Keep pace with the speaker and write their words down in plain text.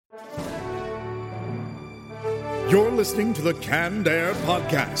You're listening to the Canned Air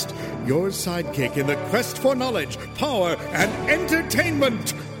Podcast, your sidekick in the quest for knowledge, power, and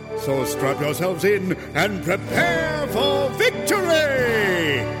entertainment. So strap yourselves in and prepare for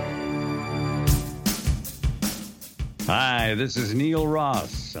victory! Hi, this is Neil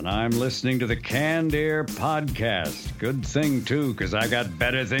Ross, and I'm listening to the Canned Air Podcast. Good thing, too, because I got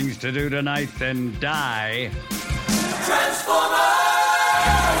better things to do tonight than die. Transformers!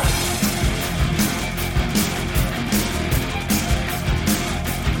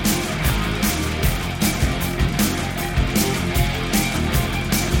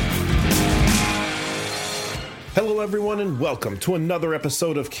 Hello, everyone, and welcome to another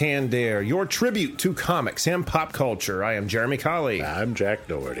episode of Canned Air, your tribute to comics and pop culture. I am Jeremy Colley. I'm Jack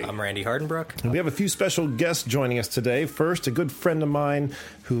Doherty. I'm Randy Hardenbrook. And we have a few special guests joining us today. First, a good friend of mine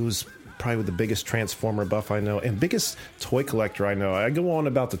who's probably the biggest Transformer buff I know and biggest toy collector I know. I go on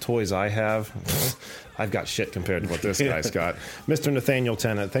about the toys I have. I've got shit compared to what this guy's got. Mr. Nathaniel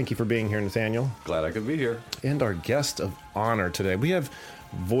Tennant, thank you for being here, Nathaniel. Glad I could be here. And our guest of honor today. We have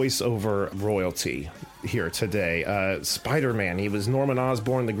voiceover royalty here today. Spider-Man, he was Norman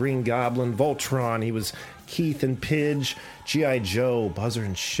Osborn, the Green Goblin, Voltron, he was Keith and Pidge, G.I. Joe, Buzzer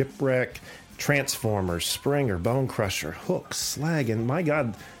and Shipwreck, Transformers, Springer, Bone Crusher, Hook, Slag, and my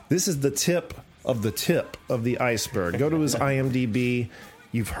God, this is the tip of the iceberg. Go to his IMDb.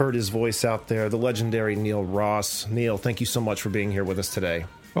 You've heard his voice out there, the legendary Neil Ross. Neil, thank you so much for being here with us today.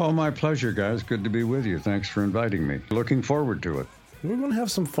 Oh, my pleasure, guys. Good to be with you. Thanks for inviting me. Looking forward to it. We're going to have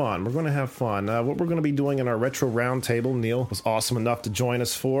some fun. What we're going to be doing in our retro roundtable, Neil was awesome enough to join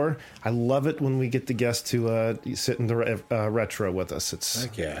us for. I love it when we get the guests to sit in the retro with us.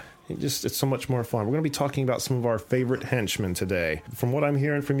 Heck yeah. It's so much more fun. We're going to be talking about some of our favorite henchmen today. From what I'm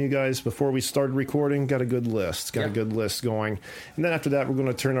hearing from you guys before we started recording, got a good list. A good list going. And then after that, we're going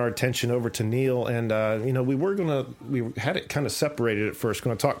to turn our attention over to Neil. And, we had it kind of separated at first.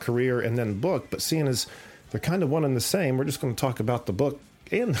 Going to talk career and then book. But seeing as they're kind of one and the same, we're just going to talk about the book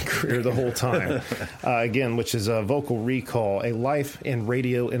and the career the whole time. Again, which is Vocal Recall, a life in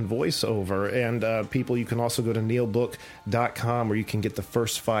radio and voiceover. And people, you can also go to neilbook.com where you can get the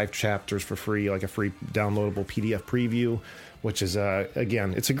first 5 chapters for free, like a free downloadable PDF preview, which is,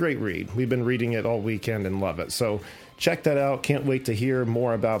 again, it's a great read. We've been reading it all weekend and love it. So check that out. Can't wait to hear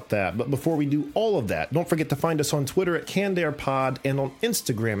more about that. But before we do all of that, don't forget to find us on Twitter at CannedAirPod and on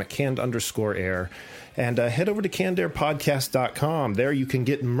Instagram at Canned_Air. And head over to CannedAirPodcast.com. There you can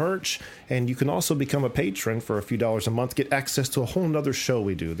get merch, and you can also become a patron for a few dollars a month, get access to a whole nother show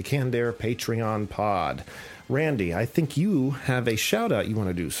we do, the Canned Air Patreon Pod. Randy, I think you have a shout-out you want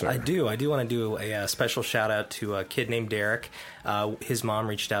to do, sir. I do want to do a special shout-out to a kid named Derek. His mom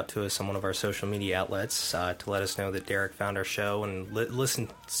reached out to us on one of our social media outlets to let us know that Derek found our show and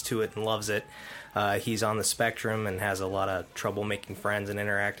listens to it and loves it. He's on the spectrum and has a lot of trouble making friends and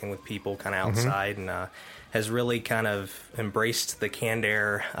interacting with people kind of outside, and has really kind of embraced the Canned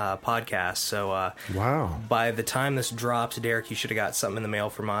Air podcast. So wow! By the time this drops, Derek, you should have got something in the mail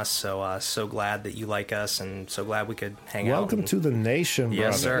from us. So so glad that you like us, and so glad we could hang out. Welcome to the nation, brother.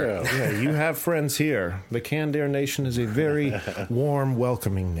 Yes, sir. Yeah, you have friends here. The Canned Air Nation is a very warm,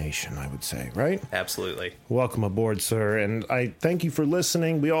 welcoming nation, I would say, right? Absolutely. Welcome aboard, sir, and I thank you for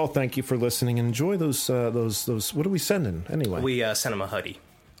listening. We all thank you for listening. Enjoy those. What are we sending anyway? We sent him a hoodie.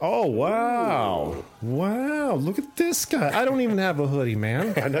 Oh, wow. Ooh. Wow. Look at this guy. I don't even have a hoodie,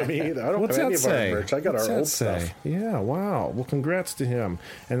 man. I know me either. I don't What's have any that of say? our merch. I got What's our old say? stuff. Yeah, wow. Well, congrats to him.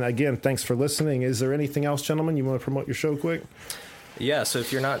 And again, thanks for listening. Is there anything else, gentlemen? You want to promote your show quick? Yeah, so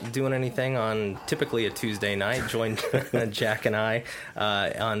if you're not doing anything on typically a Tuesday night, join Jack and I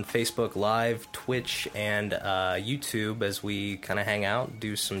on Facebook Live, Twitch, and YouTube as we kind of hang out,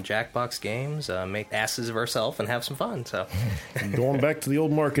 do some Jackbox games, make asses of ourselves, and have some fun. So, going back to the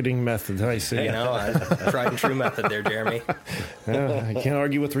old marketing method, I see. You know, tried and true method there, Jeremy. Yeah, I can't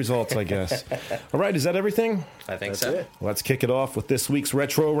argue with results, I guess. All right, is that everything? I think That's so. it. Let's kick it off with this week's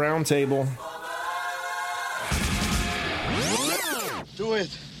Retro Roundtable. Do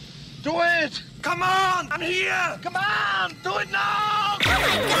it! Do it! Come on! I'm here! Come on! Do it now! Oh my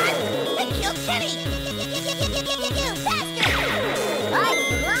God! They killed Kenny! Faster! I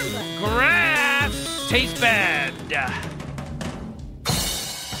lumber! Grass tastes bad!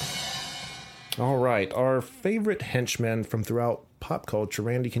 All right, our favorite henchmen from throughout pop culture.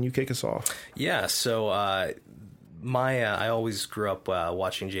 Randy, can you kick us off? Yeah, so I always grew up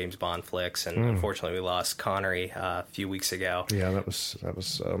watching James Bond flicks, and unfortunately we lost Connery a few weeks ago. Yeah, that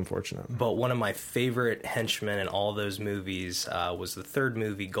was unfortunate. But one of my favorite henchmen in all those movies was the third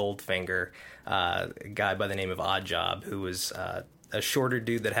movie, Goldfinger, a guy by the name of Oddjob, who was a shorter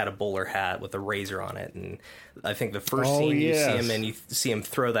dude that had a bowler hat with a razor on it, and I think the first Oh, scene you see yes. him in, you see him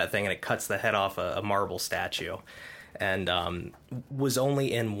throw that thing and it cuts the head off a marble statue, and was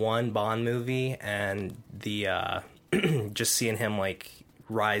only in one Bond movie, and the just seeing him like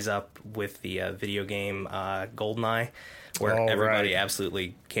rise up with the video game GoldenEye, where Oh, everybody right.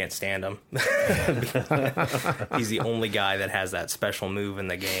 absolutely can't stand him. He's the only guy that has that special move in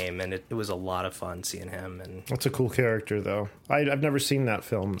the game, and it was a lot of fun seeing him. And That's a cool character, though. I've never seen that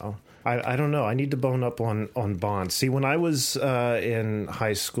film, though. I don't know. I need to bone up on Bond. See, when I was in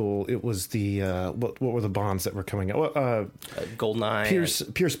high school, it was the what were the Bonds that were coming out?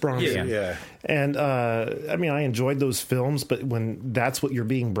 GoldenEye, Pierce Brosnan. Yeah. And I mean, I enjoyed those films, but when that's what you're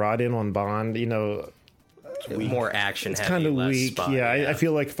being brought in on Bond, you know, more action it's heavy, kind of less weak. spy, Yeah, I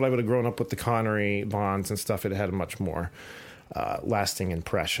feel like if I would have grown up with the Connery Bonds and stuff, it had a much more lasting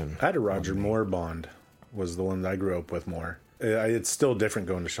impression. I had a Roger Moore Bond was the one that I grew up with more. It's still different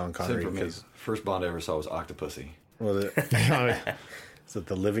going to Sean Same Connery for me. because First Bond I ever saw was Octopussy. well, is it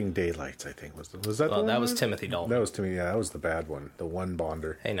the Living Daylights? I think was that. The Well, one that was it? Timothy Dalton. That was to me. Yeah, that was the bad one. The one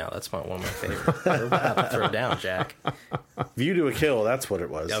Bonder. Hey, no, that's one of my favorites. We're about to throw down, Jack. View to a Kill. That's what it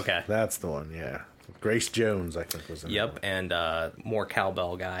was. Okay. That's the one. Yeah. Grace Jones, I think, was in Yep, and more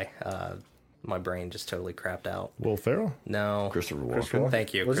cowbell guy. My brain just totally crapped out. Will Ferrell? No. Christopher Walken. Christopher Walken.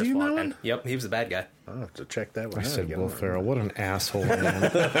 Thank you, Was Chris he in that Walken. one? Yep, he was the bad guy. I'll have to check that one I out said again. Will Ferrell. What an asshole,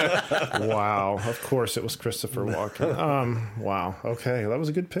 man. Wow. Of course it was Christopher Walken. Wow. Okay. That was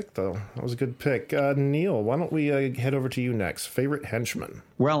a good pick, though. That was a good pick. Neil, why don't we head over to you next? Favorite henchman?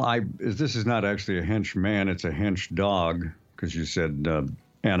 Well, this is not actually a henchman, it's a hench dog, because you said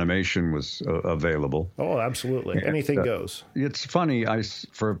animation was available. Oh, absolutely. Anything goes. It's funny,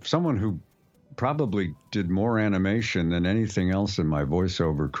 for someone who probably did more animation than anything else in my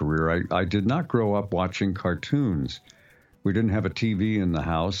voiceover career, I did not grow up watching cartoons. We didn't have a TV in the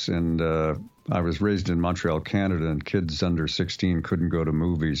house, and I was raised in Montreal, Canada, and kids under 16 couldn't go to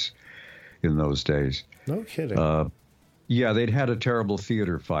movies in those days. No kidding. Yeah, they'd had a terrible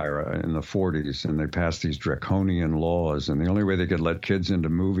theater fire in the 40s, and they passed these draconian laws, and the only way they could let kids into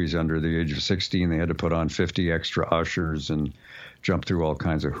movies under the age of 16, they had to put on 50 extra ushers and jump through all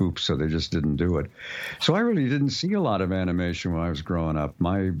kinds of hoops, so they just didn't do it. So I really didn't see a lot of animation when I was growing up.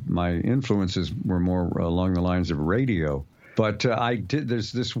 My influences were more along the lines of radio. But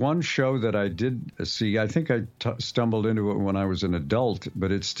there's this one show that I did see. I think I stumbled into it when I was an adult,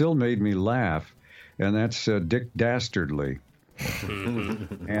 but it still made me laugh. And that's Dick Dastardly.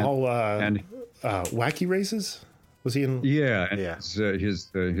 and Wacky Races? Was he in? Yeah, and Yeah. his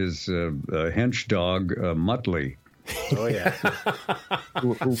hench dog Muttley, Oh, yeah.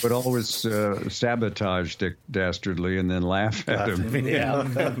 who would always sabotage Dick Dastardly and then laugh at him.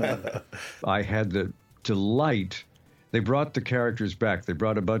 Yeah. I had the delight. They brought the characters back. They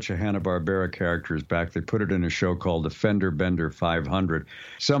brought a bunch of Hanna-Barbera characters back. They put it in a show called The Fender Bender 500.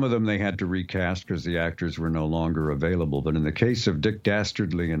 Some of them they had to recast because the actors were no longer available. But in the case of Dick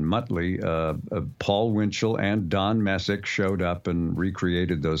Dastardly and Muttley, Paul Winchell and Don Messick showed up and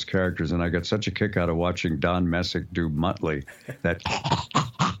recreated those characters. And I got such a kick out of watching Don Messick do Muttley that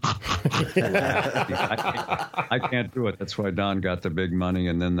I can't do it. That's why Don got the big money.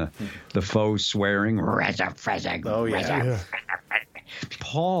 And then the faux swearing. Oh, yeah.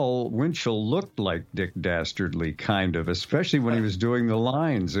 Paul Winchell looked like Dick Dastardly, kind of, especially when he was doing the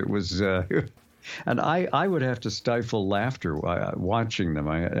lines. It was, and I would have to stifle laughter watching them.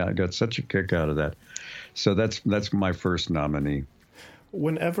 I got such a kick out of that. So that's my first nominee.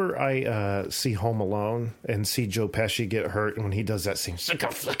 Whenever I see Home Alone and see Joe Pesci get hurt, and when he does that scene,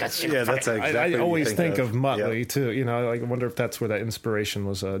 Yeah, that's exactly I what you always think of Muttley Yep. too. You know, I wonder if that's where that inspiration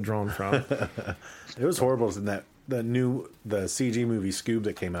was drawn from. It was horrible in the CG movie Scoob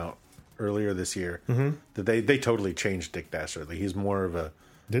that came out earlier this year. Mm-hmm. That they totally changed Dick Dastardly. He's more of a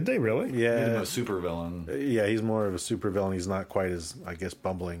Did they really? Made him yeah a supervillain. yeah he's more of a supervillain. He's not quite as, I guess,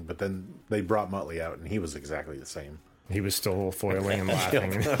 bumbling. But then they brought Muttley out, and he was exactly the same. He was still foiling and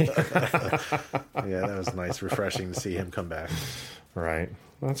laughing. Yeah, that was nice, refreshing to see him come back. Right.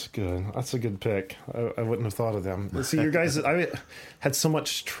 That's good. That's a good pick. I wouldn't have thought of them. See, you guys, I had so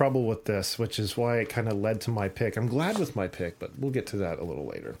much trouble with this, which is why it kind of led to my pick. I'm glad with my pick, but we'll get to that a little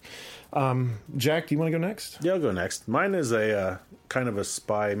later. Jack, do you want to go next? Yeah, I'll go next. Mine is a kind of a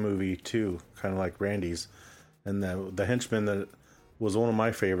spy movie too, kind of like Randy's. And the henchman that was one of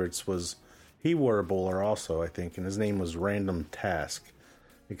my favorites he wore a bowler also, I think, and his name was Random Task.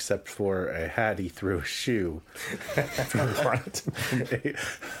 except for a hat he threw a shoe. Right.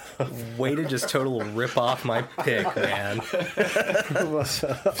 Way to just total rip off my pick, man. Sounds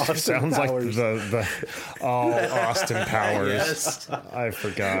like the Austin Powers. Yes. I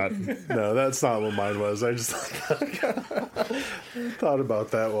forgot. No, that's not what mine was. I just thought about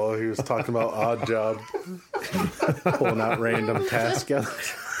that while he was talking about Odd Job. Pulling out random task.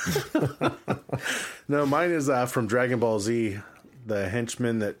 No, mine is from Dragon Ball Z, the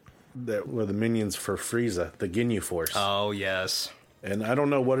henchmen that were the minions for Frieza, the Ginyu Force. Oh, yes. And I don't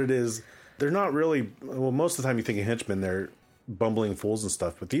know what it is. They're not really... Well, most of the time you think of henchmen, they're bumbling fools and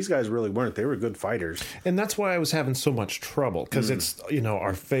stuff. But these guys really weren't. They were good fighters. And that's why I was having so much trouble. Because it's,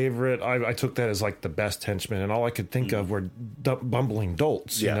 our favorite... I took that as like the best henchmen. And all I could think of were bumbling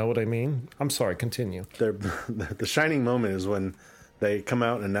dolts. You know what I mean? I'm sorry, continue. The shining moment is when they come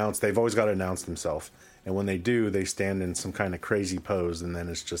out and announce... They've always got to announce themselves. And when they do, they stand in some kind of crazy pose. And then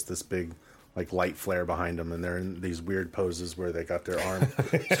it's just this big... like light flare behind them, and they're in these weird poses where they got their arm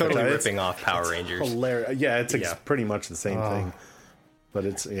totally ripping off Power Rangers. Hilarious. Yeah, it's pretty much the same thing. But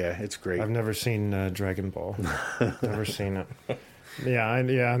it's great. I've never seen Dragon Ball. Never seen it. Yeah,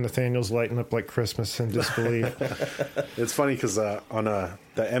 Nathaniel's lighting up like Christmas in disbelief. It's funny because on the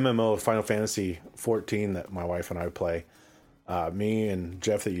MMO of Final Fantasy 14 that my wife and I play, me and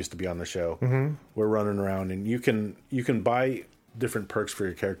Jeff that used to be on the show, we're running around, and you can buy different perks for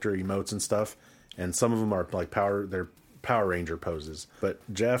your character, emotes and stuff, and some of them are like they're Power Ranger poses. But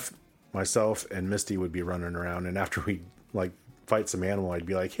Jeff, myself, and Misty would be running around, and after we like fight some animal, I'd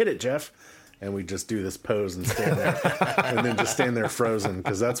be like, "Hit it, Jeff," and we'd just do this pose and stand there, and then just stand there frozen,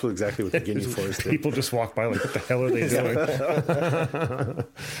 because that's exactly what the Ginyu Force did. People just walk by like, "What the hell are they doing?"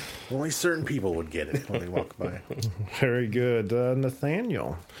 Only certain people would get it when they walk by. Very good,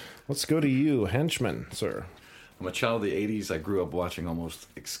 Nathaniel. Let's go to you, henchman, sir. I'm a child of the 80s. I grew up watching almost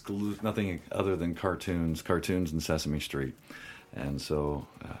nothing other than cartoons and Sesame Street. And so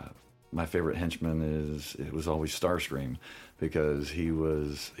my favorite henchman was always Starscream, because he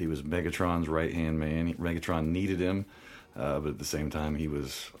was Megatron's right-hand man. Megatron needed him, but at the same time, he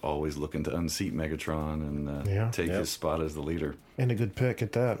was always looking to unseat Megatron and take his spot as the leader. And a good pick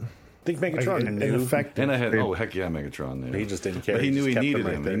at that. I think Megatron knew. And I had, heck yeah, Megatron knew. He just didn't care. But he knew he needed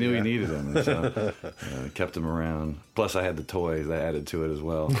right him. there, He knew he needed him. And so kept him around. Plus, I had the toys. That added to it as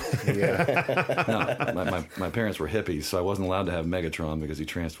well. Yeah. Now, my parents were hippies, so I wasn't allowed to have Megatron because he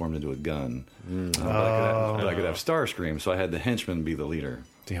transformed into a gun. But I could have Starscream, so I had the henchman be the leader.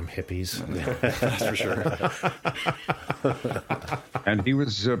 Damn hippies. That's for sure. And he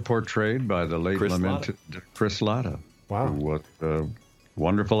was portrayed by the late lamented Chris Latta. Wow. Who was a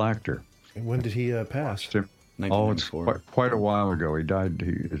wonderful actor. And when did he pass? It's quite a while ago. He died.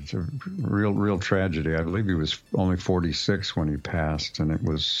 It's a real tragedy. I believe he was only 46 when he passed, and it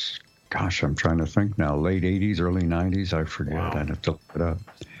was, gosh, I'm trying to think now, late 80s, early 90s. I forget. Wow. I'd have to look it up.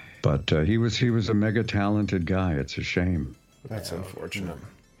 But he was a mega talented guy. It's a shame. That's unfortunate.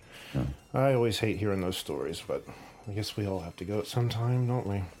 Yeah. I always hate hearing those stories, but I guess we all have to go at some time, don't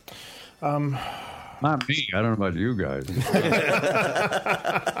we? Not me. I don't know about you guys.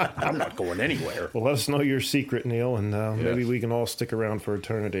 I'm not going anywhere. Well, let us know your secret, Neil, and maybe we can all stick around for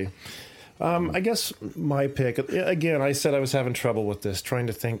eternity. I guess my pick, again, I said I was having trouble with this, trying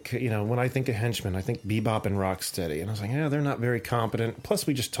to think, when I think of henchmen, I think Bebop and Rocksteady. And I was like, they're not very competent. Plus,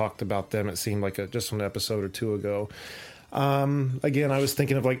 we just talked about them, it seemed like just an episode or two ago. Again, I was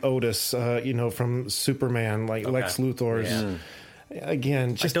thinking of like Otis, from Superman, like Lex Luthor's... Yeah.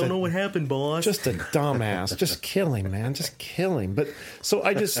 Again, I don't know what happened, boss. Just a dumbass. Just kill him, man. Just kill him. But so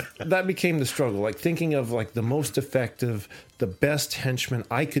that became the struggle. Like thinking of like the most effective, the best henchman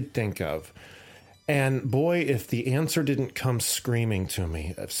I could think of. And boy, if the answer didn't come screaming to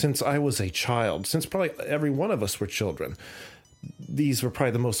me, since I was a child, since probably every one of us were children, these were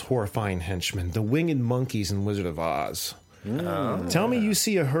probably the most horrifying henchmen. The winged monkeys in Wizard of Oz. Tell me you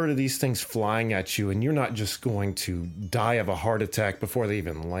see a herd of these things flying at you and you're not just going to die of a heart attack before they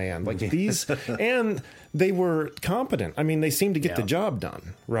even land. Like these, and they were competent. I mean, they seemed to get the job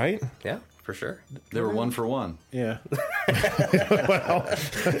done, right? Yeah, for sure. They were 1 for 1. Yeah. Well,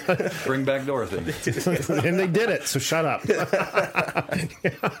 Bring back Dorothy. and they did it, so shut up.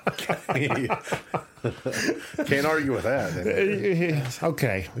 Can't argue with that.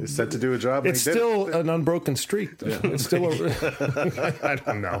 Okay. It's set to do a job. It's still an unbroken streak. Though. It's still I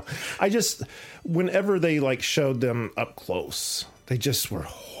don't know. Whenever they like showed them up close, they just were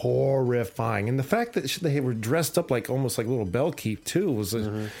horrifying. And the fact that they were dressed up like almost like little Bellkeep too was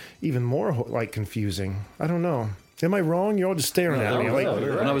even more like confusing. I don't know. Am I wrong? You're all just staring at me.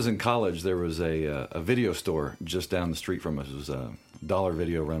 When I was in college, there was a video store just down the street from us. It was dollar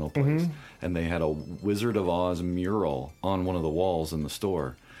video rental place, and they had a Wizard of Oz mural on one of the walls in the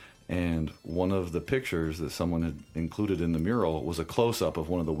store. And one of the pictures that someone had included in the mural was a close-up of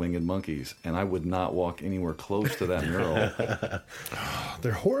one of the winged monkeys, and I would not walk anywhere close to that mural.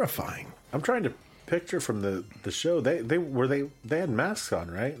 They're horrifying. I'm trying to picture from the show. They had masks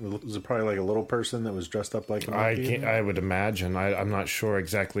on, right? Was it probably like a little person that was dressed up like a monkey? I would imagine. I'm not sure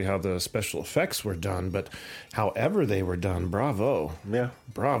exactly how the special effects were done, but however they were done, bravo. Yeah.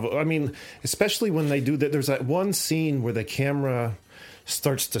 Bravo. I mean, especially when they do that. There's that one scene where the camera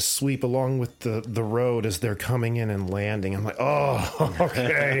starts to sweep along with the road as they're coming in and landing. I'm like, oh,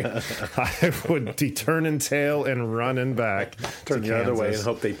 okay. I would turn and tail and running back. Turn the other way and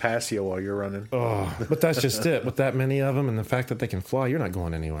hope they pass you while you're running. Oh, but that's just it. With that many of them and the fact that they can fly, you're not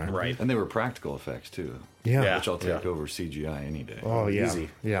going anywhere. Right. And they were practical effects, too. Yeah. Which I'll take over CGI any day. Oh, yeah. Easy.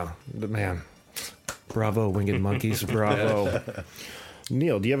 Yeah. But man, bravo, Winged Monkeys. Bravo.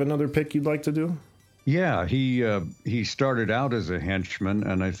 Neil, do you have another pick you'd like to do? Yeah, he started out as a henchman,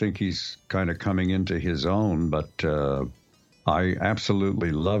 and I think he's kind of coming into his own. But I absolutely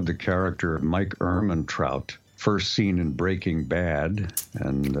love the character of Mike Ehrmantraut, first seen in Breaking Bad,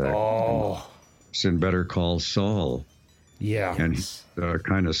 and it's in Better Call Saul. Yeah, and he's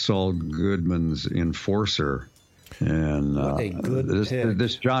kind of Saul Goodman's enforcer. And what a good pick.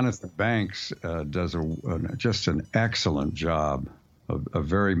 This Jonathan Banks does just an excellent job. A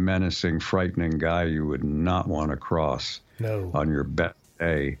very menacing, frightening guy you would not want to cross on your best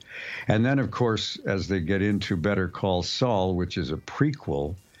day. And then, of course, as they get into Better Call Saul, which is a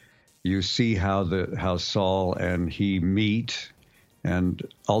prequel, you see how Saul and he meet and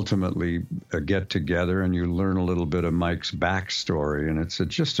ultimately get together, and you learn a little bit of Mike's backstory. And it's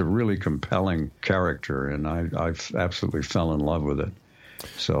just a really compelling character, and I absolutely fell in love with it.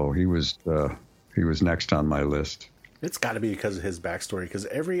 So he was next on my list. It's got to be because of his backstory, because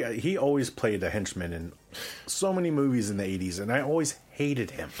he always played a henchman in so many movies in the 80s, and I always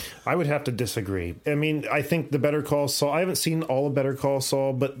hated him. I would have to disagree. I mean, I think the Better Call Saul, I haven't seen all of Better Call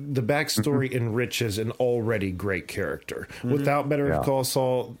Saul, but the backstory enriches an already great character. Without Better Call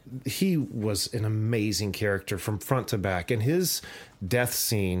Saul, he was an amazing character from front to back, and his death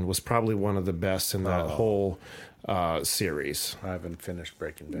scene was probably one of the best in that whole series. I haven't finished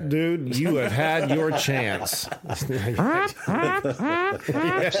Breaking Bad. Dude, you have had your chance. He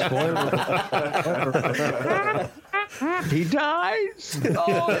dies.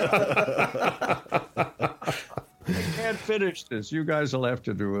 I can't finish this. You guys will have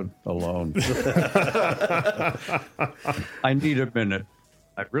to do it alone. I need a minute.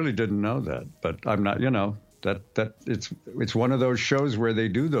 I really didn't know that, but I'm not. That it's one of those shows where they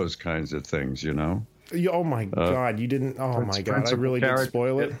do those kinds of things. Oh my God, you didn't. Oh my God, I really did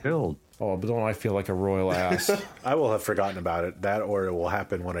spoil it. Oh, but don't I feel like a royal ass? I will have forgotten about it. That, or it will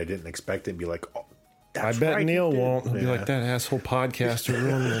happen when I didn't expect it and be like, oh, I bet Neil won't. He'll be like, that asshole podcaster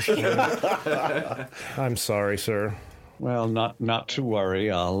ruined this for me. I'm sorry, sir. Well, not to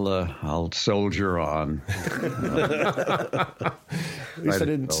worry. I'll soldier on. At least I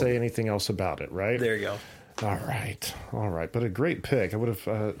didn't say anything else about it, right? There you go. All right. But a great pick. I would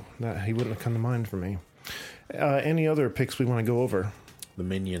have. He wouldn't have come to mind for me. Any other picks we want to go over? The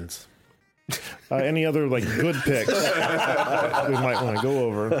Minions. Any other good picks we might want to go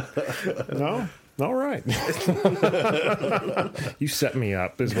over? No. All right. You set me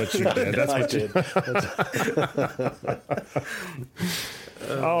up, is what you did. That's what I did.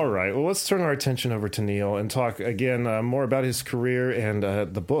 All right. Well, let's turn our attention over to Neil and talk again more about his career and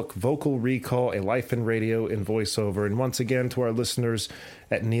the book, Vocal Recall, A Life in Radio and Voiceover. And once again, to our listeners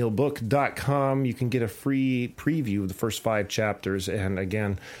at neilbook.com, you can get a free preview of the first 5 chapters. And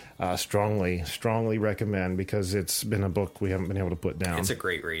again, strongly recommend, because it's been a book we haven't been able to put down. It's a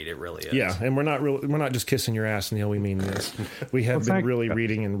great read. It really is. Yeah, and we're not just kissing your ass, Neil. We mean this. We have been really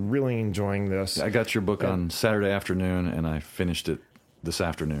reading and really enjoying this. I got your book on Saturday afternoon, and I finished it this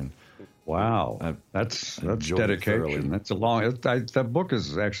afternoon. Wow, that's dedication. That's a long. That book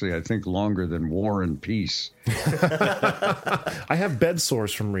is actually, I think, longer than War and Peace. I have bed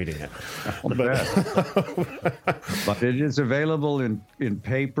sores from reading it. But it is available in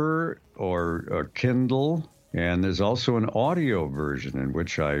paper or Kindle, and there's also an audio version in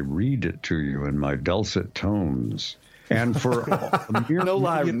which I read it to you in my dulcet tones. And for no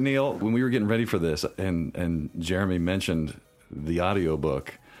lie, Neil, when we were getting ready for this, and Jeremy mentioned the audio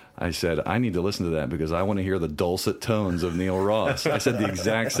book, I said, I need to listen to that because I want to hear the dulcet tones of Neil Ross. I said the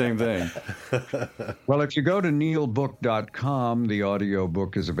exact same thing. Well, if you go to neilbook.com, the audio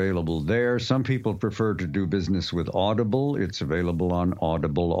book is available there. Some people prefer to do business with Audible. It's available on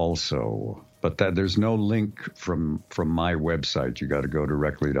Audible also. But there's no link from my website. You got to go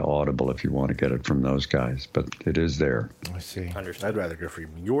directly to Audible if you want to get it from those guys. But it is there. I see. I'd rather go for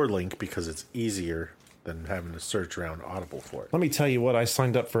your link because it's easier than having to search around Audible for it. Let me tell you what, I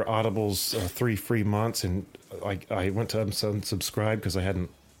signed up for Audible's 3 free months, and I went to unsubscribe because I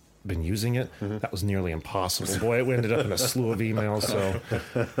hadn't been using it. That was nearly impossible. Boy, it ended up in a slew of emails, so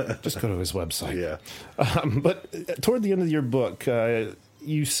just go to his website. Yeah. But toward the end of your book,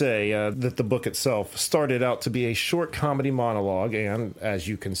 you say that the book itself started out to be a short comedy monologue, and as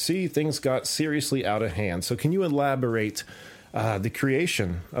you can see, things got seriously out of hand. So can you elaborate the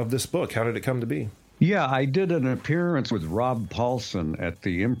creation of this book? How did it come to be? Yeah, I did an appearance with Rob Paulson at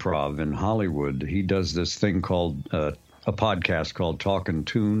the Improv in Hollywood. He does this thing called a podcast called Talkin'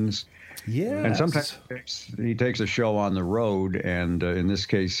 Tunes. Yeah. And sometimes he takes a show on the road, and in this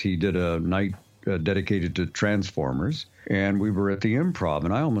case, he did a night dedicated to Transformers. And we were at the Improv,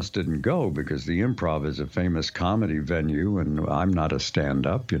 and I almost didn't go because the Improv is a famous comedy venue, and I'm not a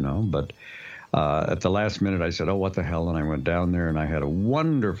stand-up, but at the last minute, I said, oh, what the hell? And I went down there, and I had a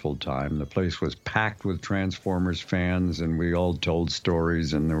wonderful time. The place was packed with Transformers fans, and we all told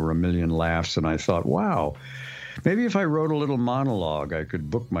stories, and there were a million laughs. And I thought, wow, maybe if I wrote a little monologue, I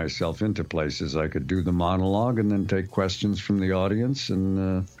could book myself into places. I could do the monologue and then take questions from the audience.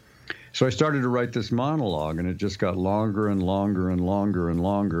 And so I started to write this monologue, and it just got longer and longer and longer and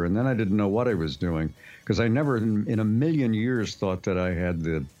longer. And then I didn't know what I was doing because I never in a million years thought that I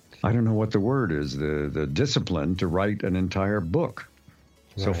had I don't know what the word is, the discipline to write an entire book.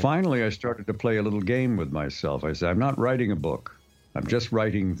 Right. So finally I started to play a little game with myself. I said, I'm not writing a book. I'm just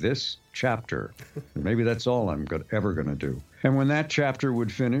writing this chapter. And maybe that's all I'm ever going to do. And when that chapter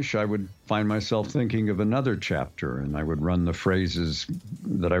would finish, I would find myself thinking of another chapter, and I would run the phrases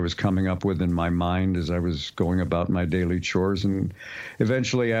that I was coming up with in my mind as I was going about my daily chores. And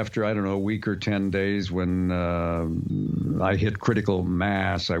eventually, after, a week or 10 days, when I hit critical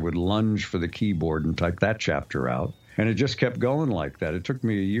mass, I would lunge for the keyboard and type that chapter out. And it just kept going like that. It took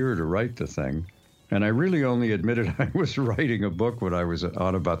me a year to write the thing. And I really only admitted I was writing a book when I was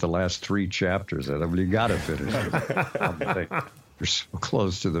on about the last 3 chapters. I thought, well, you got to finish it. You're so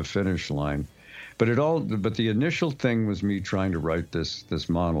close to the finish line. But the initial thing was me trying to write this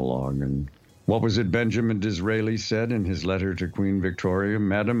monologue. And what was it Benjamin Disraeli said in his letter to Queen Victoria?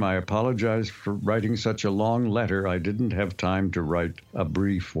 Madam, I apologize for writing such a long letter. I didn't have time to write a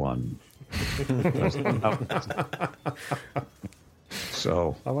brief one.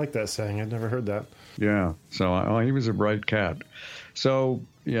 So I like that saying. I'd never heard that. Yeah. So he was a bright cat. So,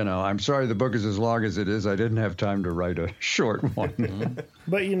 I'm sorry the book is as long as it is. I didn't have time to write a short one.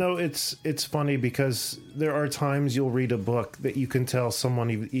 But, it's funny because there are times you'll read a book that you can tell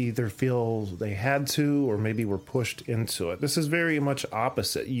someone either feel they had to or maybe were pushed into it. This is very much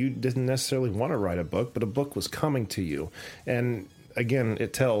opposite. You didn't necessarily want to write a book, but a book was coming to you. And, again,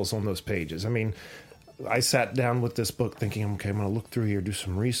 it tells on those pages. I mean, I sat down with this book thinking, okay, I'm going to look through here, do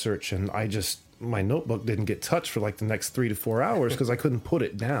some research, and my notebook didn't get touched for like the next 3 to 4 hours because I couldn't put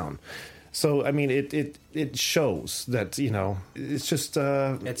it down. So, I mean, it shows that, it's just...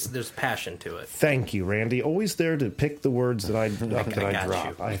 there's passion to it. Thank you, Randy. Always there to pick the words that I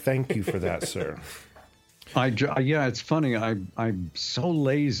drop. You. I thank you for that, sir. Yeah, it's funny. I'm so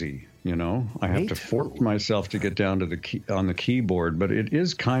lazy. I have to force myself to get down to on the keyboard, but it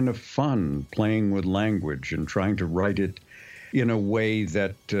is kind of fun playing with language and trying to write it in a way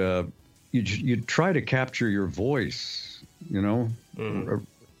that you try to capture your voice, and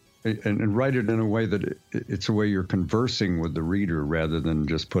write it in a way that it's a way you're conversing with the reader rather than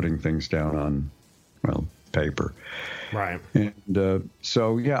just putting things down on, paper. Right. And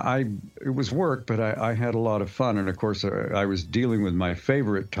so, yeah, it was work, but I had a lot of fun. And, of course, I was dealing with my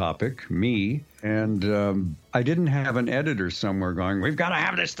favorite topic, me. And I didn't have an editor somewhere going, we've got to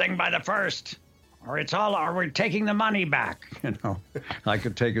have this thing by the 1st, or we're taking the money back. I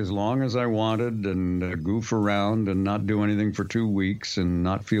could take as long as I wanted and goof around and not do anything for 2 weeks and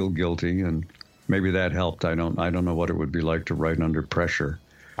not feel guilty. And maybe that helped. I don't know what it would be like to write under pressure.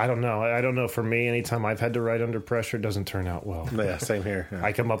 I don't know. I don't know. For me, anytime I've had to write under pressure, it doesn't turn out well. Yeah, same here. Yeah.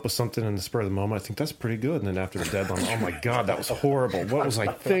 I come up with something in the spur of the moment. I think that's pretty good. And then after the deadline, oh, my God, that was horrible. What was I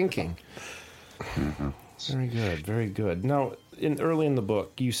thinking? Mm-hmm. Very good. Very good. Now, early in the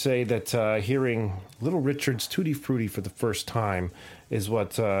book, you say that hearing Little Richard's Tutti Frutti for the first time is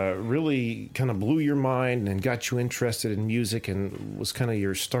what really kind of blew your mind and got you interested in music and was kind of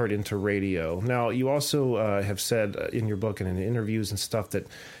your start into radio. Now, you also have said in your book and in interviews and stuff that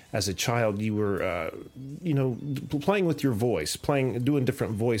as a child you were, playing with your voice, doing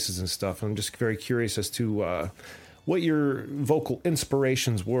different voices and stuff. I'm just very curious as to what your vocal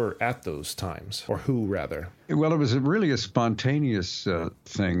inspirations were at those times, or who rather. Well, it was really a spontaneous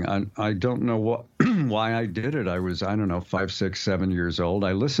thing. I don't know why I did it. I was, 5, 6, 7 years old.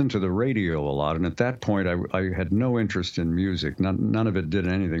 I listened to the radio a lot, and at that point, I had no interest in music. None of it did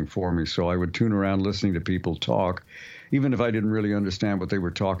anything for me, so I would tune around listening to people talk, even if I didn't really understand what they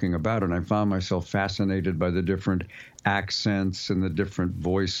were talking about. And I found myself fascinated by the different accents and the different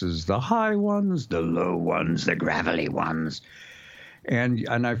voices, the high ones, the low ones, the gravelly ones. And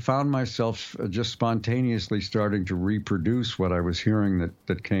I found myself just spontaneously starting to reproduce what I was hearing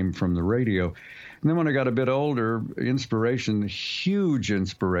that came from the radio. And then when I got a bit older, inspiration, huge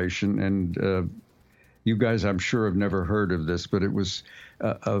inspiration, and you guys, I'm sure, have never heard of this, but it was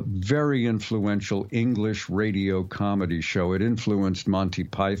a very influential English radio comedy show. It influenced Monty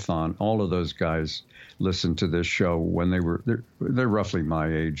Python. All of those guys listened to this show when they're roughly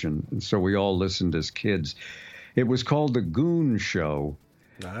my age, and so we all listened as kids. It was called The Goon Show.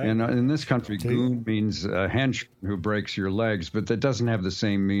 Nice. And in this country, goon means a henchman who breaks your legs, but that doesn't have the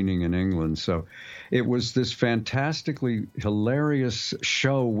same meaning in England. So it was this fantastically hilarious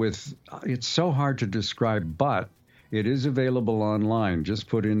show with, it's so hard to describe, but it is available online. Just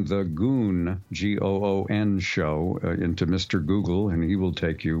put in The Goon, Goon show, into Mr. Google, and he will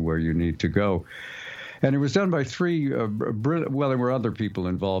take you where you need to go. And it was done by three, there were other people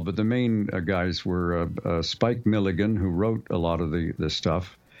involved, but the main guys were Spike Milligan, who wrote a lot of the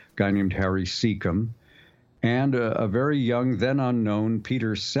stuff, a guy named Harry Seacombe, and a very young, then unknown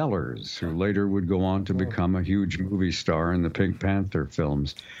Peter Sellers, who later would go on to become a huge movie star in the Pink Panther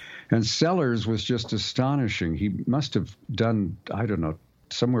films. And Sellers was just astonishing. He must have done,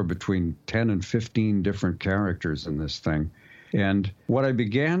 somewhere between 10 and 15 different characters in this thing. And what I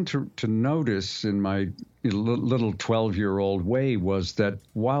began to notice in my little 12-year-old way was that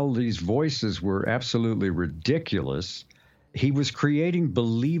while these voices were absolutely ridiculous, he was creating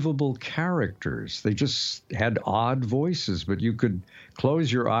believable characters. They just had odd voices, but you could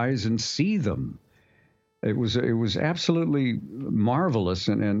close your eyes and see them. It was absolutely marvelous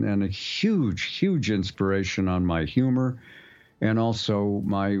and a huge, huge inspiration on my humor, and also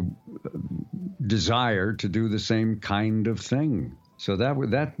my desire to do the same kind of thing. So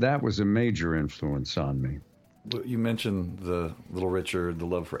that was a major influence on me. You mentioned the Little Richard, the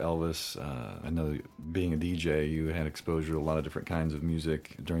love for Elvis. I know being a DJ, you had exposure to a lot of different kinds of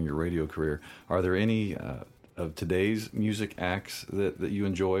music during your radio career. Are there any of today's music acts that you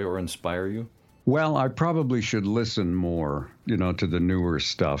enjoy or inspire you? Well, I probably should listen more, to the newer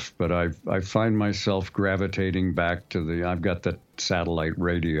stuff, but I find myself gravitating back to I've got the satellite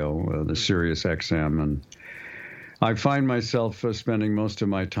radio, the Sirius XM, and I find myself spending most of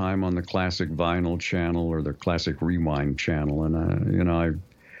my time on the classic vinyl channel or the classic rewind channel, and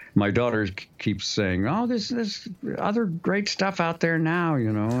my daughter keeps saying, "Oh, there's other great stuff out there now,"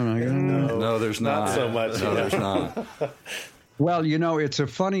 and I go, "No, there's not so much. No, there's not." Well, it's a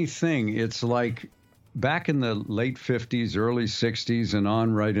funny thing. It's like back in the late 50s, early 60s, and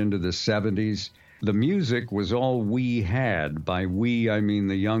on right into the 70s, the music was all we had. By we, I mean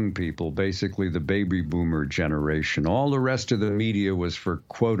the young people, basically the baby boomer generation. All the rest of the media was for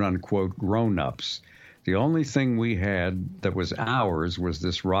quote-unquote grown-ups. The only thing we had that was ours was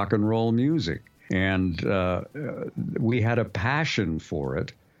this rock and roll music. And we had a passion for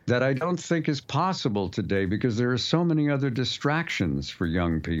it that I don't think is possible today because there are so many other distractions for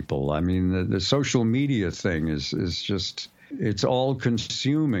young people. I mean, the social media thing is just, it's all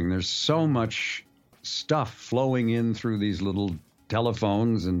consuming. There's so much stuff flowing in through these little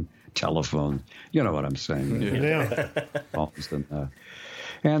telephones. You know what I'm saying? Yeah.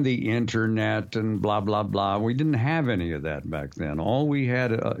 And the internet and blah, blah, blah. We didn't have any of that back then. All we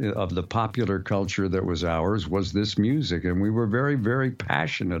had of the popular culture that was ours was this music, and we were very, very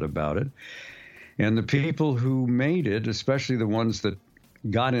passionate about it. And the people who made it, especially the ones that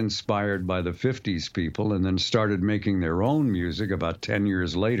got inspired by the 50s people and then started making their own music about 10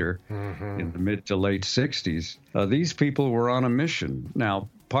 years later in the mid to late 60s, these people were on a mission. Now,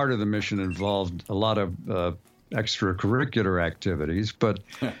 part of the mission involved a lot of extracurricular activities, but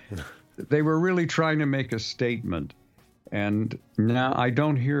they were really trying to make a statement. And now I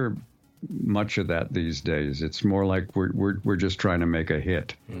don't hear much of that these days. It's more like we're just trying to make a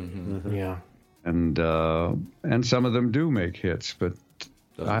hit. Mm-hmm. Yeah. And some of them do make hits, but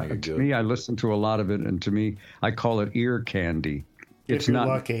to me, I listen to a lot of it, and to me, I call it ear candy. If you're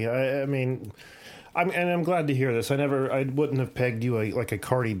lucky. I mean, I'm glad to hear this. I wouldn't have pegged you like a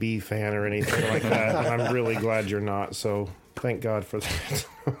Cardi B fan or anything like that. And I'm really glad you're not. So thank God for that.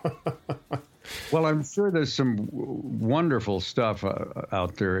 Well, I'm sure there's some wonderful stuff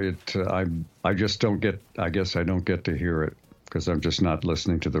out there. I just don't get. I guess I don't get to hear it because I'm just not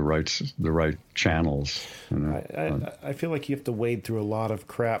listening to the right channels. You know? I feel like you have to wade through a lot of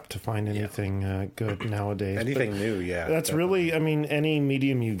crap to find anything good nowadays. Anything new, yeah. That's definitely. Really, I mean, any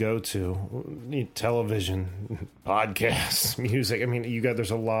medium you go to, television, podcasts, music. I mean,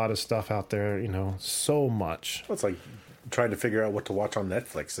 there's a lot of stuff out there. You know, so much. Well, it's like trying to figure out what to watch on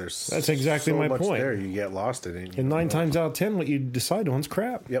Netflix. That's exactly so my much point. There, you get lost in it. And 9 times out of 10, what you decide on's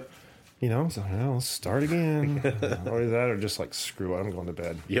crap. Yep. You know, so let's start again. Or that, or just like, screw it, I'm going to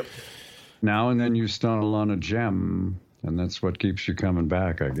bed. Yep. Now and then you stumble on a gem, and that's what keeps you coming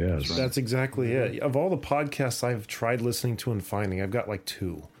back, I guess. That's exactly it. Of all the podcasts I've tried listening to and finding, I've got like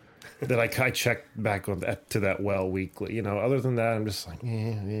 2 that I check back on to that well weekly. You know, other than that, I'm just like,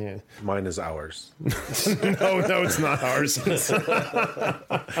 yeah. Mine is ours. No, it's not ours.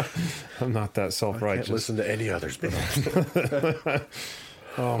 I'm not that self-righteous. I can't listen to any others but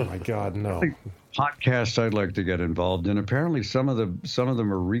Oh my God, no. Podcasts I'd like to get involved in. Apparently, some of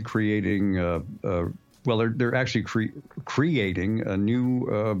them are recreating. They're actually creating a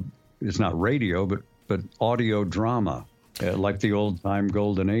new. It's not radio, but audio drama, like the old time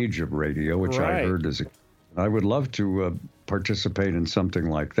golden age of radio, which I heard as a. I would love to participate in something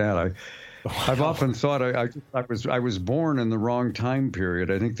like that. I've often thought I was born in the wrong time period.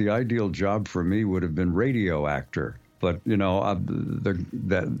 I think the ideal job for me would have been radio actor. But, you know,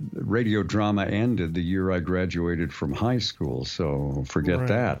 that radio drama ended the year I graduated from high school, so forget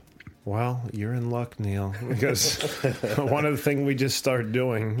that. Well, you're in luck, Neil, because one of the things we just started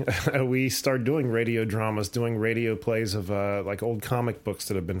doing, we started doing radio dramas, doing radio plays of like old comic books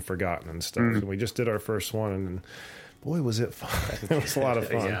that have been forgotten and stuff. And we just did our first one, and boy, was it fun. It was a lot of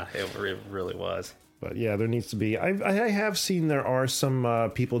fun. Yeah, it really was. But yeah, there needs to be. I have seen there are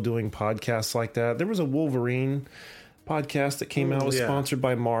some people doing podcasts like that. There was a Wolverine podcast that came out, was sponsored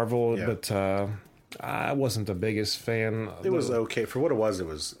by Marvel, but I wasn't the biggest fan. It was okay for what it was. It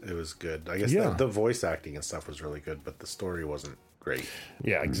was good. I guess the voice acting and stuff was really good, but the story wasn't great.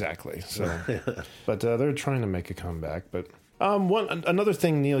 Yeah, exactly. So, but they're trying to make a comeback. But another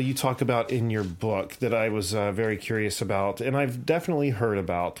thing, Neil, you talk about in your book that I was very curious about, and I've definitely heard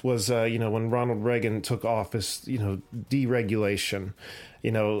about, was when Ronald Reagan took office, deregulation.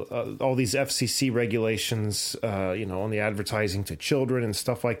 All these FCC regulations, on the advertising to children and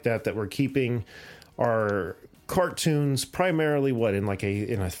stuff like that were keeping our cartoons primarily in a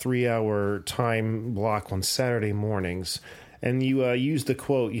 3-hour time block on Saturday mornings. And you used the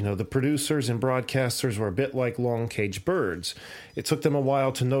quote, the producers and broadcasters were a bit like long cage birds. It took them a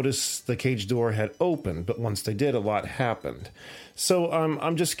while to notice the cage door had opened, but once they did, a lot happened. So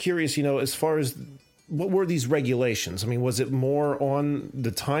I'm just curious, as far as what were these regulations? I mean, was it more on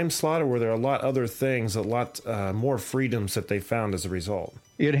the time slot, or were there a lot other things, a lot more freedoms that they found as a result?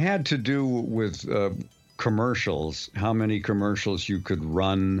 It had to do with commercials, how many commercials you could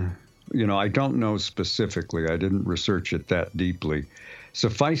run. I don't know specifically. I didn't research it that deeply.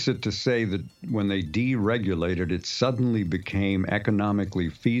 Suffice it to say that when they deregulated, it suddenly became economically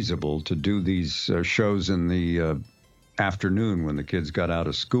feasible to do these shows in the afternoon when the kids got out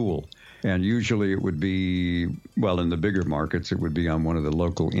of school. And usually it would be, in the bigger markets, it would be on one of the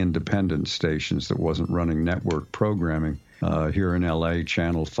local independent stations that wasn't running network programming. Here in L.A.,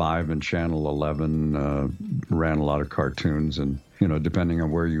 Channel 5 and Channel 11 ran a lot of cartoons. And, depending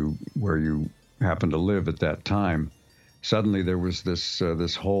on where you happen to live at that time, suddenly there was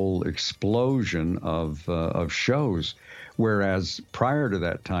this whole explosion of shows. Whereas prior to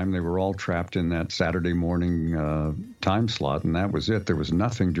that time, they were all trapped in that Saturday morning time slot, and that was it. There was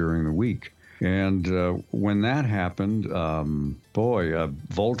nothing during the week. And when that happened,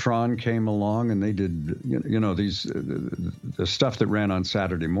 Voltron came along, and they did, the stuff that ran on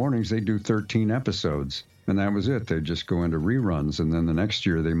Saturday mornings, they do 13 episodes, and that was it. They'd just go into reruns, and then the next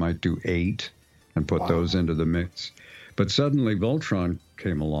year they might do 8 and put those into the mix. But suddenly Voltron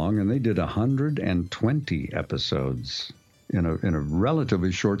came along, and they did 120 episodes in a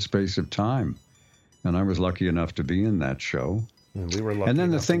relatively short space of time. And I was lucky enough to be in that show. And we were lucky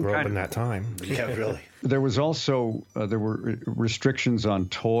enough to grow up in that time. Yeah, really. There was also, there were restrictions on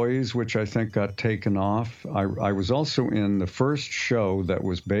toys, which I think got taken off. I was also in the first show that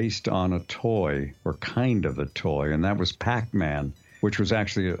was based on a toy, or kind of a toy, and that was Pac-Man, which was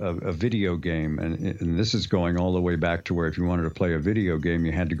actually a video game. And this is going all the way back to where if you wanted to play a video game,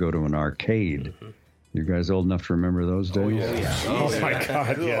 you had to go to an arcade. Mm-hmm. You guys old enough to remember those days? Oh my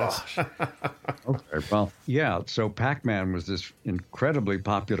God, yes. Okay, well, yeah, so Pac-Man was this incredibly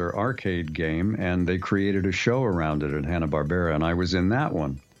popular arcade game, and they created a show around it at Hanna-Barbera, and I was in that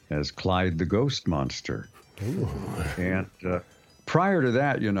one. as Clyde the Ghost Monster. Ooh. And prior to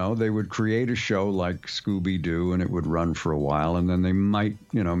that, they would create a show like Scooby-Doo, and it would run for a while, and then they might,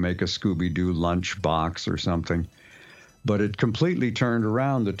 make a Scooby-Doo lunchbox or something. But it completely turned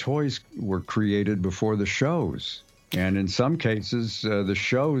around. The toys were created before the shows. And in some cases, the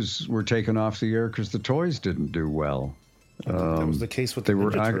shows were taken off the air because the toys didn't do well. That was the case with the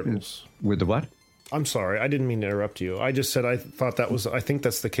Ninja Turtles. With the what? I'm sorry, I didn't mean to interrupt you. I just said I think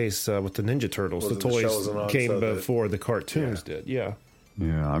that's the case with the Ninja Turtles. The toys came before the cartoons did. Yeah.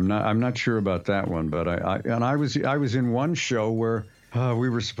 Yeah, I'm not sure about that one, but I was in one show where we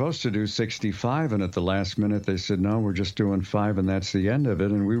were supposed to do 65, and at the last minute they said, no, we're just doing 5, and that's the end of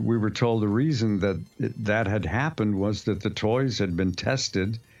it. And we were told the reason that had happened was that the toys had been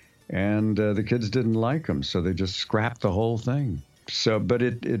tested, and the kids didn't like them, so they just scrapped the whole thing. So, but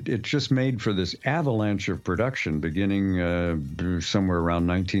it just made for this avalanche of production beginning somewhere around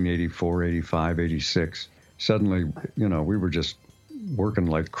 1984, 85, 86. Suddenly, we were just working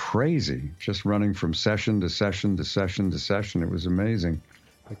like crazy, just running from session to session to session to session. It was amazing.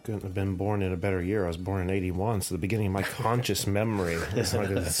 I couldn't have been born in a better year. I was born in 81, so the beginning of my conscious memory is like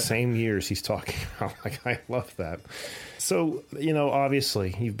the same years he's talking about. Like, I love that. So,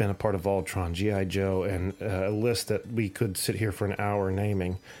 obviously, you've been a part of Voltron, G.I. Joe, and a list that we could sit here for an hour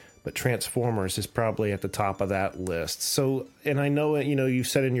naming. But Transformers is probably at the top of that list. So, and I know, you've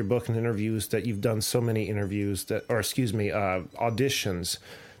said in your book and interviews that you've done so many auditions,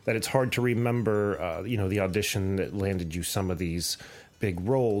 that it's hard to remember, the audition that landed you some of these big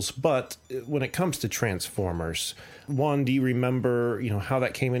roles. But when it comes to Transformers, one, do you remember, how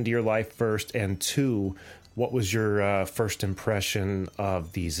that came into your life first? And two, what was your first impression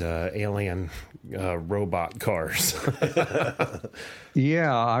of these alien robot cars?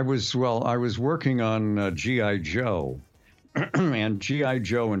 Yeah, I was working on G.I. Joe, and G.I.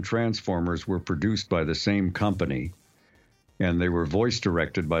 Joe and Transformers were produced by the same company, and they were voice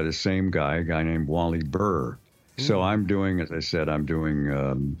directed by the same guy, a guy named Wally Burr. So I'm doing, as I said,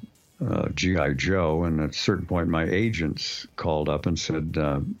 G.I. Joe, and at a certain point my agents called up and said,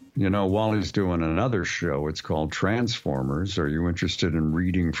 Wally's doing another show. It's called Transformers. Are you interested in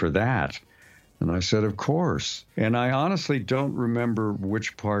reading for that? And I said, of course. And I honestly don't remember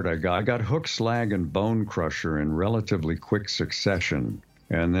which part I got. I got Hook, Slag, and Bone Crusher in relatively quick succession.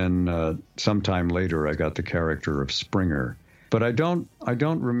 And then sometime later I got the character of Springer. But I don't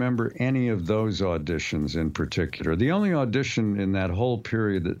remember any of those auditions in particular. The only audition in that whole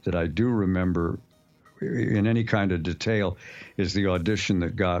period that I do remember in any kind of detail is the audition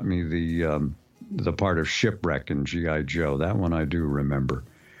that got me the part of Shipwreck in G.I. Joe. That one I do remember.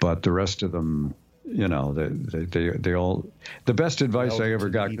 But the rest of them, they all. The best advice I ever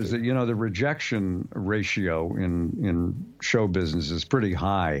got is that the rejection ratio in show business is pretty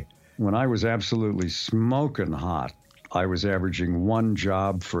high. When I was absolutely smoking hot, I was averaging one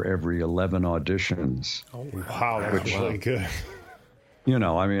job for every 11 auditions. Oh, wow, that's really good.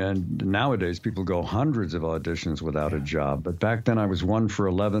 And nowadays people go hundreds of auditions without a job. But back then I was 1 for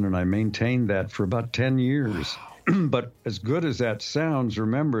 11, and I maintained that for about 10 years. Wow. But as good as that sounds,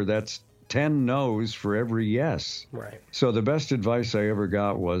 remember, that's 10 no's for every yes. Right. So the best advice I ever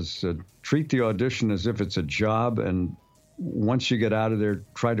got was treat the audition as if it's a job, and once you get out of there,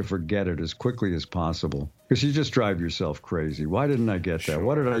 try to forget it as quickly as possible, because you just drive yourself crazy. Why didn't I get that? Sure.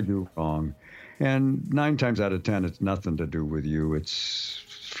 What did I do wrong? And 9 times out of 10, it's nothing to do with you. It's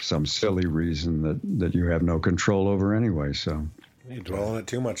some silly reason that you have no control over anyway. So you dwell on it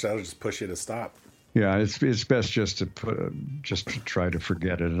too much, that'll just push you to stop. Yeah, it's best just to try to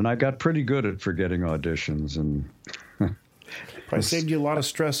forget it. And I got pretty good at forgetting auditions, and probably saved you a lot of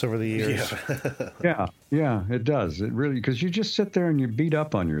stress over the years. Yeah, it does. It really, because you just sit there and you beat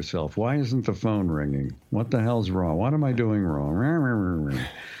up on yourself. Why isn't the phone ringing? What the hell's wrong? What am I doing wrong?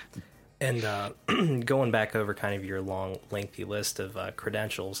 And going back over kind of your long, lengthy list of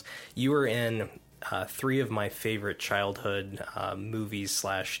credentials, you were in 3 of my favorite childhood movies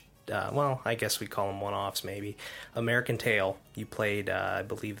I guess we'd call them one-offs maybe. American Tail, you played, I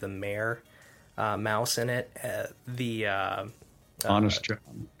believe, the mayor mouse in it. Honest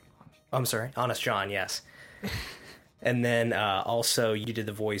John. I'm sorry, Honest John, yes. And then also you did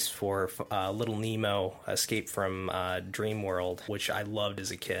the voice for Little Nemo, Escape from Dream World, which I loved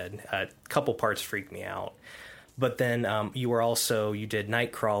as a kid. A couple parts freaked me out. But then you did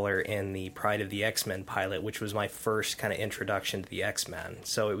Nightcrawler in the Pride of the X-Men pilot, which was my first kind of introduction to the X-Men.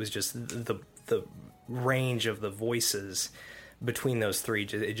 So it was just the range of the voices between those 3,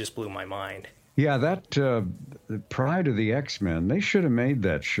 it just blew my mind. Yeah, that Pride of the X-Men, they should have made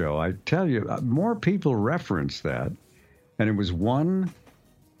that show. I tell you, more people reference that. And it was one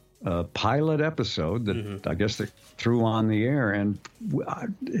pilot episode that I guess they threw on the air, and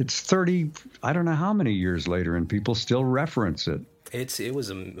it's 30, I don't know how many years later, and people still reference it. It was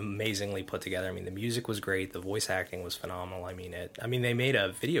amazingly put together. I mean, the music was great. The voice acting was phenomenal. I mean, they made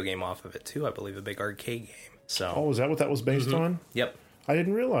a video game off of it too. I believe a big arcade game. So. Oh, is that what that was based on? Yep. I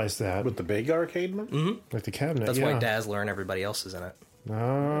didn't realize that. With the big arcade one? Mm-hmm. Like the cabinet. That's why Dazzler and everybody else is in it.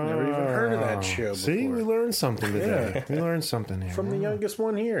 Never even heard of that show before. See, we learned something today. Yeah. We learned something here. From the youngest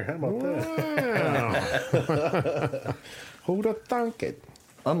one here. How about that? Who'd have thunk it?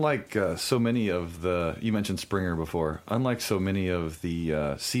 Unlike so many of you mentioned Springer before, unlike so many of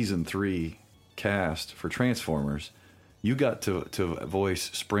the season 3 cast for Transformers, you got to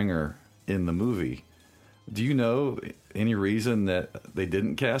voice Springer in the movie. Do you know any reason that they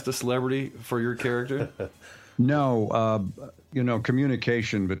didn't cast a celebrity for your character? No,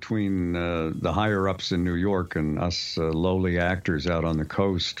 communication between the higher-ups in New York and us lowly actors out on the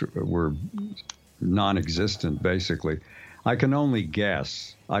coast were non-existent, basically. I can only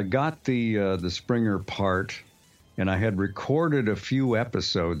guess. I got the Springer part, and I had recorded a few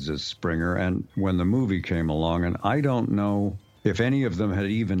episodes as Springer, and when the movie came along, and I don't know if any of them had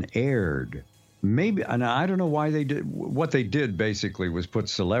even aired. Maybe, and I don't know why they did. What they did basically was put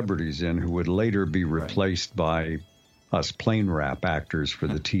celebrities in who would later be replaced by us plane rap actors for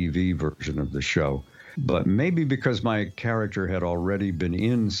the TV version of the show. But maybe because my character had already been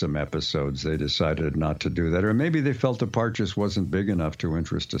in some episodes, they decided not to do that. Or maybe they felt the part just wasn't big enough to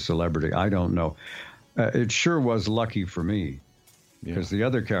interest a celebrity. I don't know. It sure was lucky for me. Because the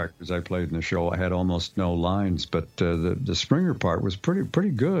other characters I played in the show, I had almost no lines. But the Springer part was pretty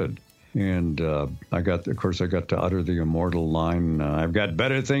good. And I got to utter the immortal line, I've got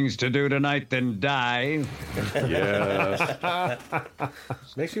better things to do tonight than die. Yes.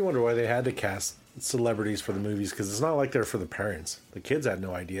 Makes me wonder why they had to cast celebrities for the movies, because it's not like they're for the parents. The kids had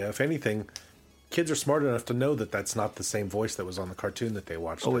no idea. If anything, kids are smart enough to know that that's not the same voice that was on the cartoon that they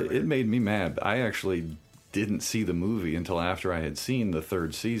watched. Oh, it made me mad. I actually didn't see the movie until after I had seen the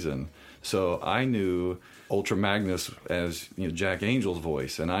 3rd season. So I knew Ultra Magnus as Jack Angel's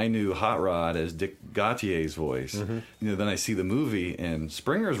voice, and I knew Hot Rod as Dick Gautier's voice. Mm-hmm. Then I see the movie, and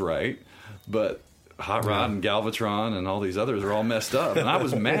Springer's right, but Hot Rod and Galvatron and all these others are all messed up, and I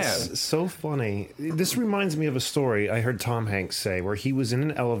was mad. It's so funny. This reminds me of a story I heard Tom Hanks say, where he was in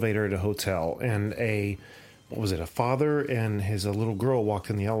an elevator at a hotel, and a father and his little girl walked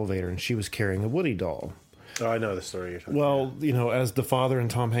in the elevator, and she was carrying a Woody doll. Oh, I know the story you're talking about. As the father and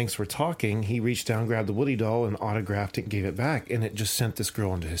Tom Hanks were talking, he reached down, grabbed the Woody doll, and autographed it and gave it back. And it just sent this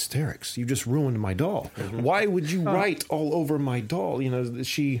girl into hysterics. You just ruined my doll. Mm-hmm. Why would you write all over my doll?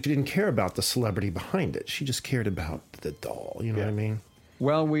 She didn't care about the celebrity behind it. She just cared about the doll. You know what I mean?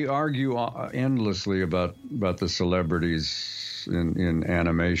 Well, we argue endlessly about the celebrities in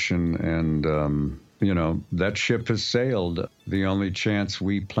animation, and that ship has sailed. The only chance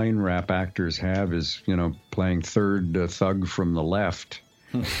we plane rap actors have is, playing third thug from the left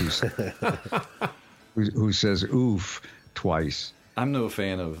who says oof twice. I'm no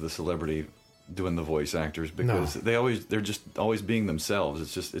fan of the celebrity doing the voice actors because they're just always being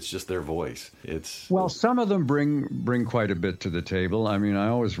themselves. It's just their voice. Well, some of them bring quite a bit to the table. I mean, I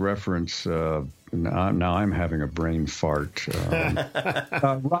always reference now I'm having a brain fart.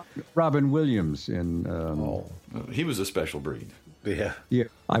 Robin Williams in he was a special breed. Yeah.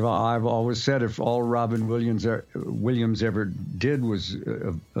 I've always said if all Robin Williams ever did was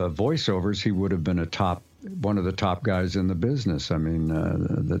voiceovers, he would have been one of the top guys in the business. I mean,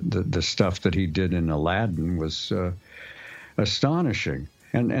 the stuff that he did in Aladdin was astonishing.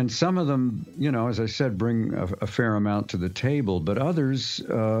 And some of them, as I said, bring a fair amount to the table, but others,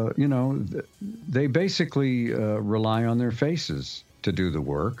 they basically rely on their faces to do the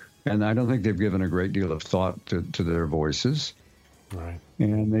work. And I don't think they've given a great deal of thought to their voices. Right.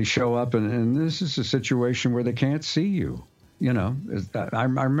 And they show up, and this is a situation where they can't see you. I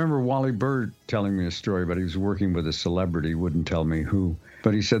remember Wally Bird telling me a story about he was working with a celebrity, wouldn't tell me who.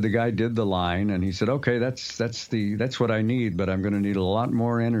 But he said the guy did the line, and he said, okay, that's what I need, but I'm going to need a lot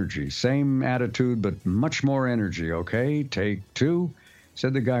more energy. Same attitude, but much more energy, okay? Take 2.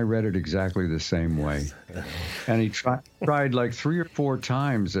 Said the guy read it exactly the same way. And he tried like 3 or 4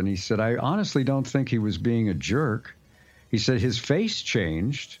 times, and he said, I honestly don't think he was being a jerk. He said his face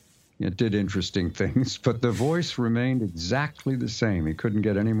changed. It did interesting things, but the voice remained exactly the same. He couldn't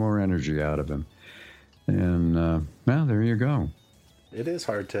get any more energy out of him. And, well, there you go. It is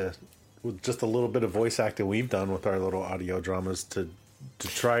hard with just a little bit of voice acting we've done with our little audio dramas to to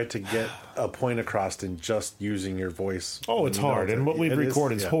try to get a point across in just using your voice. Oh, it's hard, and what we've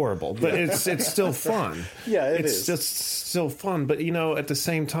recorded is horrible, but it's still fun. Yeah, it's just still fun. But at the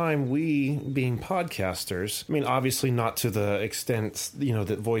same time, we being podcasters, I mean, obviously not to the extent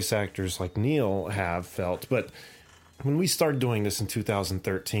that voice actors like Neil have felt, but when we started doing this in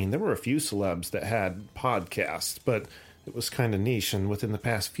 2013, there were a few celebs that had podcasts, but it was kind of niche. And within the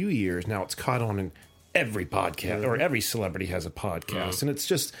past few years, now it's caught on in every podcast, or every celebrity has a podcast. And it's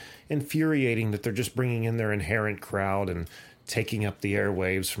just infuriating that they're just bringing in their inherent crowd and taking up the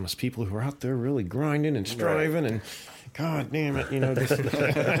airwaves from us people who are out there really grinding and striving. And God damn it,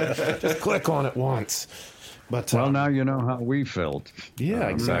 just click on it once. But now you know how we felt. Yeah,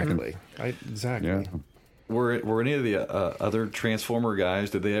 exactly. Exactly. Yeah. Were any of the other Transformer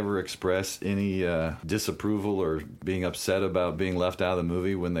guys, did they ever express any disapproval or being upset about being left out of the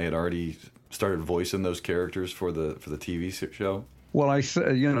movie when they had already started voicing those characters for the TV show? Well,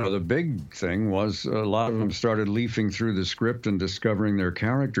 the big thing was a lot of them started leafing through the script and discovering their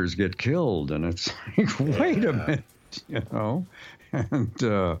characters get killed, and it's like, wait a minute,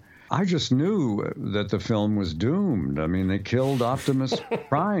 and I just knew that the film was doomed. I mean, they killed Optimus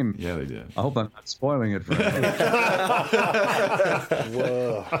Prime. Yeah, they did. I hope I'm not spoiling it for you.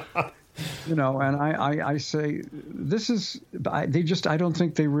 Whoa. And I say this is I don't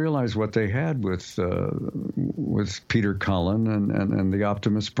think they realize what they had with Peter Cullen and the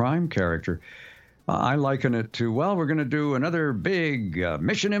Optimus Prime character. I liken it to, we're going to do another big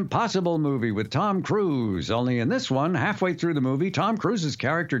Mission Impossible movie with Tom Cruise. Only in this one, halfway through the movie, Tom Cruise's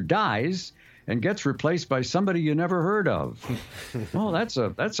character dies and gets replaced by somebody you never heard of. Well, that's a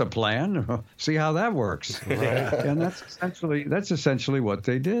plan. See how that works. Right. And that's essentially what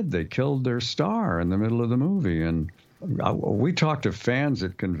they did. They killed their star in the middle of the movie. And we talk to fans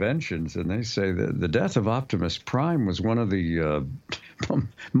at conventions, and they say that the death of Optimus Prime was one of the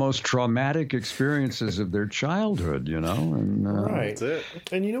most traumatic experiences of their childhood, And, right. That's it.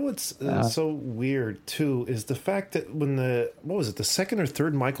 And what's so weird, too, is the fact that when the second or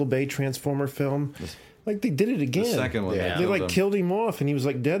third Michael Bay Transformer film, they did it again. The second one. Yeah. They killed him off, and he was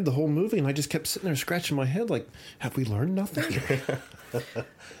dead the whole movie, and I just kept sitting there scratching my head have we learned nothing?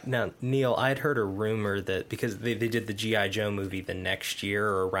 Now, Neil, I'd heard a rumor that because they did the G.I. Joe movie the next year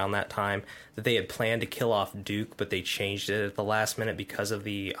or around that time, that they had planned to kill off Duke, but they changed it at the last minute because of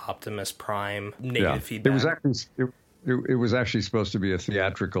the Optimus Prime negative feedback. It was actually supposed to be a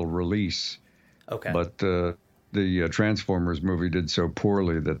theatrical release. Okay. But the Transformers movie did so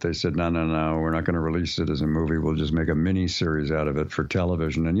poorly that they said, no, we're not going to release it as a movie. We'll just make a mini-series out of it for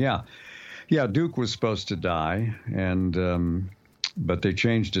television. And Duke was supposed to die, and but they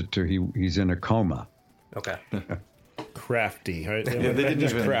changed it to he's in a coma. Okay. Crafty. Right? Yeah, they didn't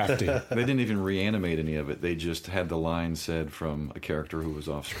even reanimate any of it. They just had the line said from a character who was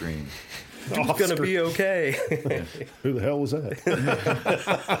off screen. It's going to be okay. Who the hell was that?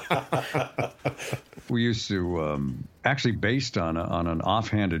 We used to, actually based on an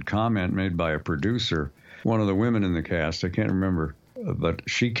offhanded comment made by a producer, one of the women in the cast, I can't remember, but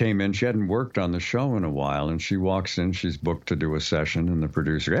she came in, she hadn't worked on the show in a while, and she walks in, she's booked to do a session, and the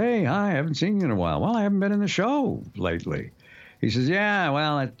producer, hey, hi, I haven't seen you in a while. Well, I haven't been in the show lately. He says, yeah,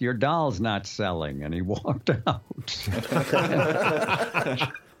 well, your doll's not selling, and he walked out.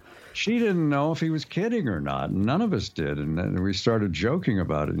 She didn't know if he was kidding or not, and none of us did. And then we started joking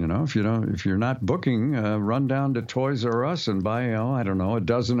about it. If you're not booking, run down to Toys R Us and buy, a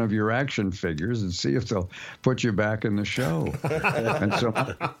dozen of your action figures and see if they'll put you back in the show. And so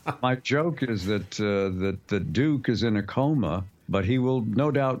my joke is that the Duke is in a coma, but he will no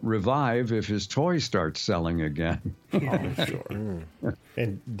doubt revive if his toys start selling again. Oh, sure.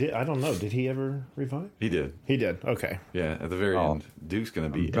 And I don't know, did he ever revive? He did. He did. Okay. Yeah, at the very end, Duke's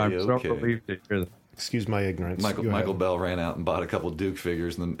going to be I'm so A-okay. relieved to hear that. Excuse my ignorance. Michael Bell ran out and bought a couple Duke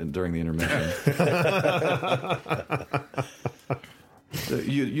figures during the intermission.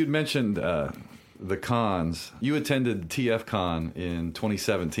 You'd mentioned the cons. You attended TF Con in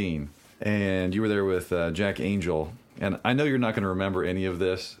 2017, and you were there with Jack Angel. And I know you're not going to remember any of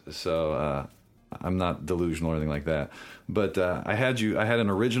this, so I'm not delusional or anything like that. But I had an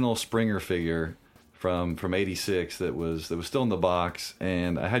original Springer figure from '86 that was still in the box,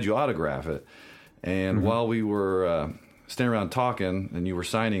 and I had you autograph it. And while we were standing around talking, and you were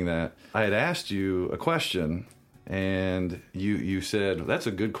signing that, I had asked you a question, and you said, "That's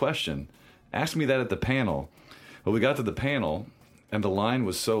a good question. Ask me that at the panel." Well, we got to the panel, and the line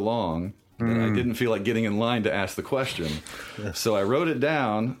was so long that I didn't feel like getting in line to ask the question. So I wrote it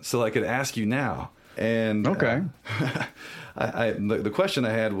down so I could ask you now. And okay. The question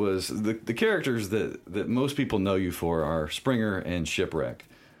I had was the characters that most people know you for are Springer and Shipwreck.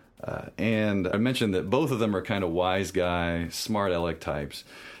 And I mentioned that both of them are kind of wise guy, smart aleck types.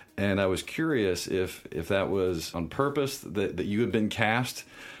 And I was curious if that was on purpose, that you had been cast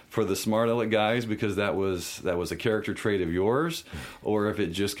for the smart aleck guys because that was a character trait of yours, or if it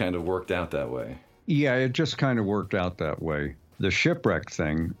just kind of worked out that way. Yeah, it just kind of worked out that way. The Shipwreck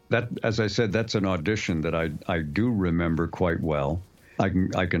thing, that, as I said, that's an audition that I do remember quite well. I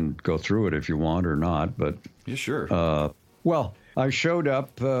can go through it if you want or not, but yeah, sure. Well, I showed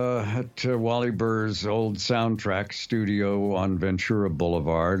up at Wally Burr's old soundtrack studio on Ventura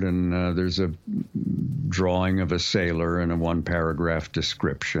Boulevard, and there's a drawing of a sailor and a one-paragraph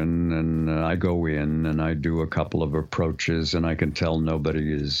description, and I go in and I do a couple of approaches, and I can tell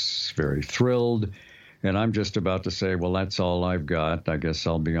nobody is very thrilled, and I'm just about to say, well, that's all I've got. I guess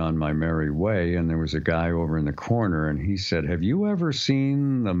I'll be on my merry way, and there was a guy over in the corner, and he said, have you ever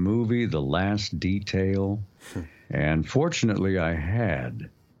seen the movie The Last Detail? And fortunately, I had.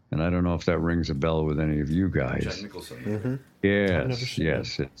 And I don't know if that rings a bell with any of you guys. Jack Nicholson. Mm-hmm.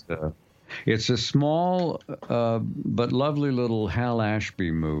 Yes. It's a small but lovely little Hal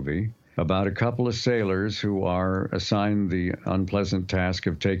Ashby movie about a couple of sailors who are assigned the unpleasant task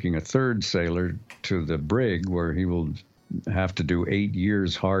of taking a third sailor to the brig where he will have to do 8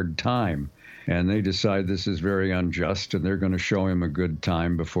 years hard time. And they decide this is very unjust, and they're going to show him a good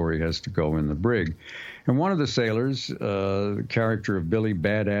time before he has to go in the brig. And one of the sailors, the character of Billy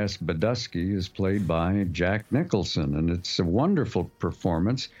Badass Badusky, is played by Jack Nicholson, and it's a wonderful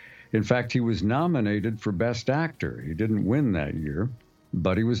performance. In fact, he was nominated for Best Actor. He didn't win that year,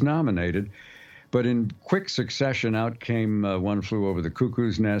 but he was nominated. But in quick succession, out came One Flew Over the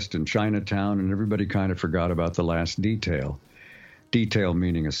Cuckoo's Nest and Chinatown, and everybody kind of forgot about The Last Detail. Detail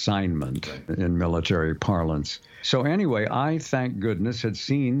meaning assignment in military parlance. So anyway, I, thank goodness, had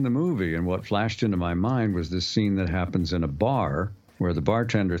seen the movie, and what flashed into my mind was this scene that happens in a bar where the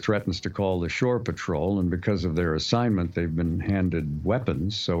bartender threatens to call the shore patrol, and because of their assignment, they've been handed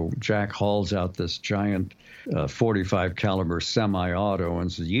weapons. So Jack hauls out this giant 45 caliber semi-auto and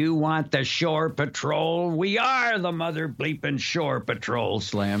says, "You want the shore patrol? We are the mother bleeping shore patrol,"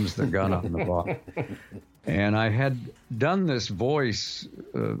 slams the gun on the bar. And I had done this voice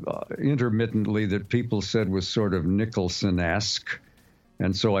intermittently that people said was sort of Nicholson-esque.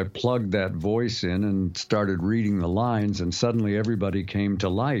 And so I plugged that voice in and started reading the lines, and suddenly everybody came to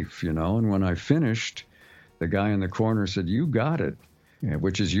life, you know. And when I finished, the guy in the corner said, "You got it,"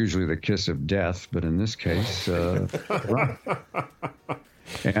 which is usually the kiss of death, but in this case, right.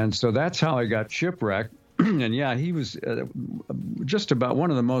 And so that's how I got Shipwreck. And yeah, he was just about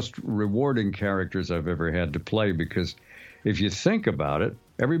one of the most rewarding characters I've ever had to play, because if you think about it,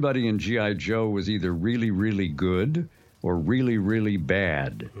 everybody in G.I. Joe was either really, really good or really, really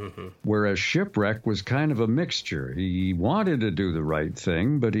bad. Mm-hmm. Whereas Shipwreck was kind of a mixture. He wanted to do the right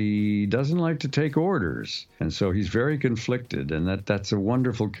thing, but he doesn't like to take orders. And so he's very conflicted, and that's a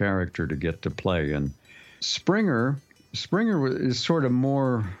wonderful character to get to play. And Springer is sort of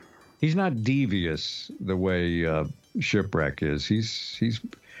more... He's not devious the way Shipwreck is. He's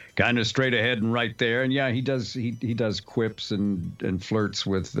kind of straight ahead and right there. And yeah, he does quips and flirts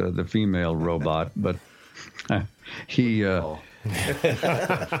with the female robot, but he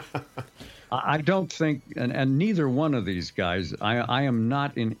I don't think, and neither one of these guys, I am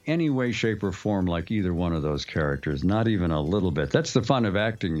not in any way, shape, or form like either one of those characters, not even a little bit. That's the fun of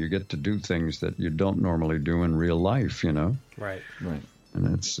acting. You get to do things that you don't normally do in real life, you know? Right.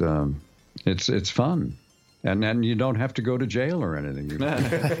 And it's fun, and then you don't have to go to jail or anything. You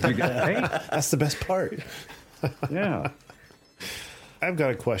get paid. That's the best part. Yeah. I've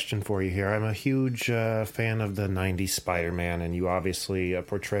got a question for you here. I'm a huge fan of the 90s Spider-Man, and you obviously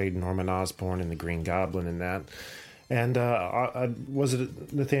portrayed Norman Osborn in the Green Goblin in that. And was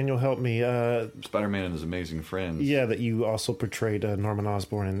it, Nathaniel, help me? Spider-Man and His Amazing Friends. Yeah, that you also portrayed Norman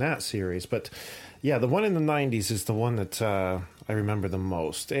Osborn in that series. But yeah, the one in the 90s is the one that I remember the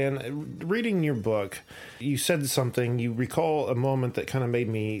most. And reading your book, you said something, you recall a moment that kind of made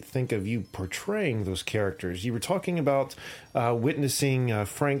me think of you portraying those characters. You were talking about witnessing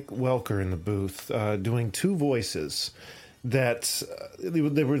Frank Welker in the booth doing two voices that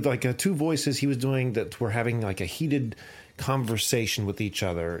there were like two voices he was doing that were having like a heated conversation with each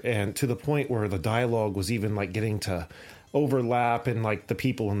other, and to the point where the dialogue was even like getting to overlap, and like the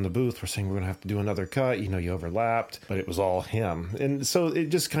people in the booth were saying, "We're gonna have to do another cut, you know, you overlapped," but it was all him. And so it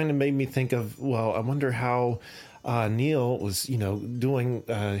just kind of made me think of, well, I wonder how Neil was, you know, doing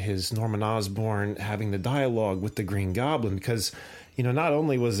his Norman Osborn, having the dialogue with the Green Goblin, because not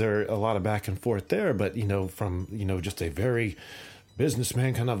only was there a lot of back and forth there, but, from, just a very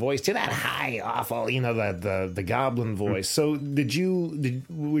businessman kind of voice to that high, awful, the goblin voice. So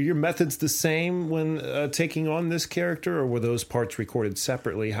were your methods the same when taking on this character, or were those parts recorded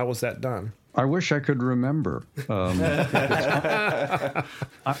separately? How was that done? I wish I could remember. I'm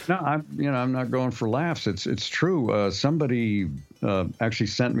not going for laughs. It's true. Somebody actually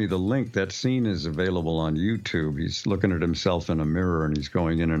sent me the link. That scene is available on YouTube. He's looking at himself in a mirror and he's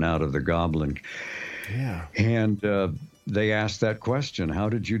going in and out of the goblin. Yeah. And they asked that question, how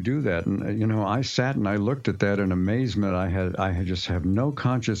did you do that? And, I sat and I looked at that in amazement. I just have no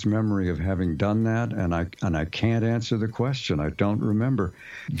conscious memory of having done that, and I can't answer the question. I don't remember.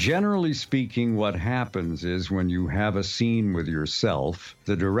 Generally speaking, what happens is when you have a scene with yourself,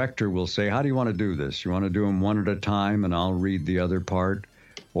 the director will say, how do you want to do this? You want to do them one at a time and I'll read the other part?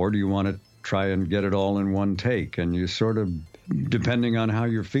 Or do you want to try and get it all in one take? And you sort of, depending on how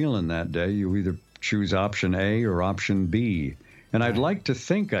you're feeling that day, you either choose option A or option B. And I'd like to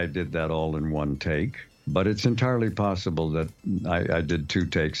think I did that all in one take, but it's entirely possible that I did 2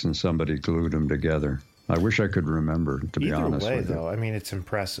 takes and somebody glued them together. I wish I could remember, to be honest with you. Either way, though, I mean, it's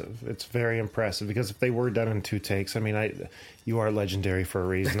impressive. It's very impressive, because if they were done in 2 takes, I mean, you are legendary for a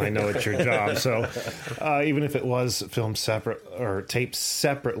reason. I know it's your job. So even if it was filmed separate or taped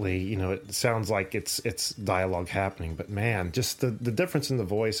separately, it sounds like it's dialogue happening. But man, just the difference in the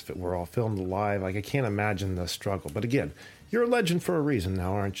voice, if it were all filmed live, like I can't imagine the struggle. But again, you're a legend for a reason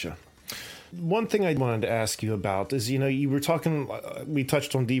now, aren't you? One thing I wanted to ask you about is, you were talking, we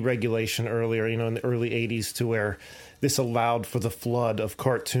touched on deregulation earlier, in the early 80s, to where this allowed for the flood of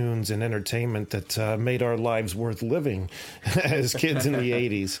cartoons and entertainment that made our lives worth living as kids in the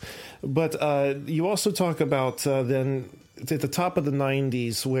 80s. But you also talk about then at the top of the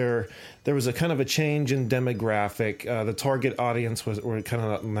 90s, where there was a kind of a change in demographic. The target audience were kind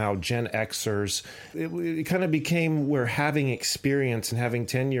of now Gen Xers. It kind of became where having experience and having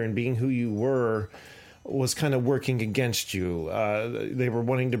tenure and being who you were was kind of working against you. They were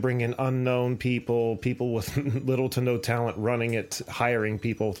wanting to bring in unknown people with little to no talent running it, hiring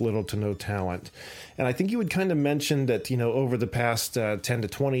people with little to no talent. And I think you had kind of mentioned that, over the past 10 to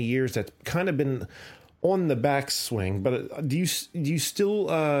 20 years, that's kind of been on the backswing. But do you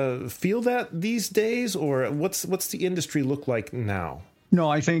still feel that these days, or what's the industry look like now? No,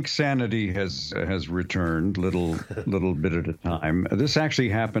 I think sanity has returned little bit at a time. This actually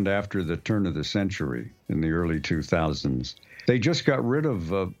happened after the turn of the century in the early 2000s. They just got rid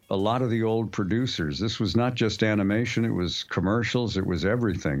of a lot of the old producers. This was not just animation, it was commercials, it was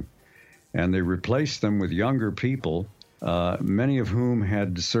everything. And they replaced them with younger people, many of whom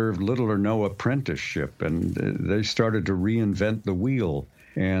had served little or no apprenticeship, and they started to reinvent the wheel.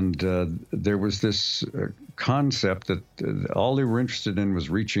 And there was this concept that all they were interested in was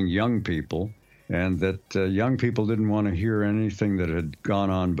reaching young people, and that young people didn't want to hear anything that had gone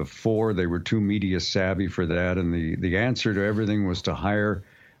on before. They were too media savvy for that, and the answer to everything was to hire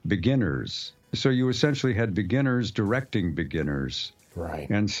beginners. So you essentially had beginners directing beginners. Right.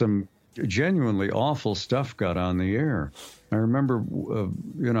 And some genuinely awful stuff got on the air. I remember,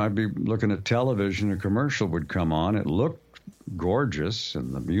 I'd be looking at television, a commercial would come on. It looked gorgeous,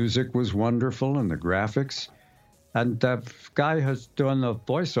 and the music was wonderful, and the graphics. And the guy who's doing the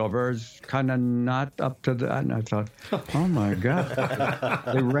voiceover is kind of not up to that. And I thought, oh my God,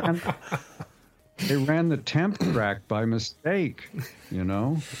 they ran the temp track by mistake.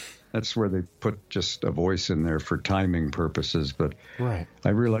 That's where they put just a voice in there for timing purposes. But right. I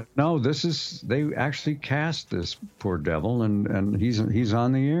realized, no, they actually cast this poor devil, and he's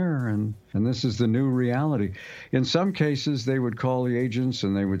on the air, and this is the new reality. In some cases, they would call the agents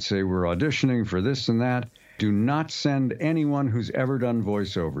and they would say, we're auditioning for this and that. Do not send anyone who's ever done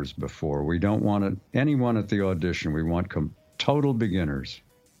voiceovers before. We don't want anyone at the audition. We want total beginners,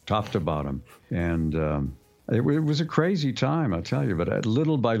 top to bottom. And it was a crazy time, I'll tell you, but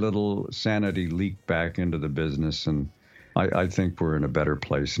little by little, sanity leaked back into the business, and I think we're in a better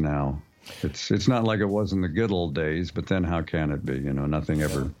place now. It's not like it was in the good old days, but then how can it be? Nothing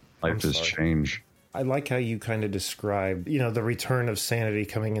ever, life has changed. I like how you kind of described, the return of sanity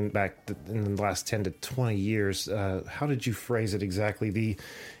coming in back in the last 10 to 20 years. How did you phrase it exactly? The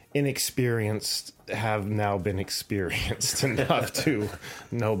inexperienced have now been experienced enough to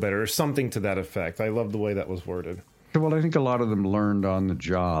know better, or something to that effect. I love the way that was worded. Well, I think a lot of them learned on the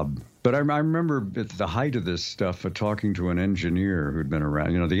job. But I remember at the height of this stuff, talking to an engineer who'd been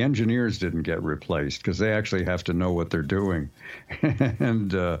around. You know, the engineers didn't get replaced because they actually have to know what they're doing.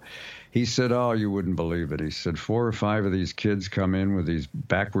 And he said, oh, you wouldn't believe it. He said 4 or 5 of these kids come in with these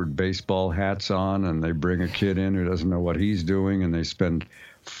backward baseball hats on, and they bring a kid in who doesn't know what he's doing, and they spend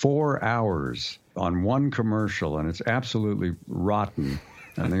 4 hours on one commercial, and it's absolutely rotten.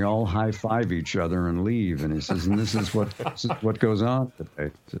 And they all high-five each other and leave. And he says, and this is what goes on today.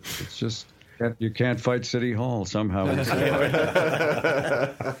 It's just, you can't fight City Hall somehow.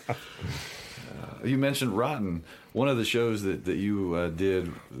 You mentioned rotten. One of the shows that you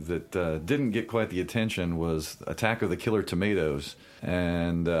did that didn't get quite the attention was Attack of the Killer Tomatoes.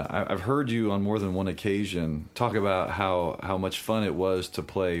 And I've heard you on more than one occasion talk about how much fun it was to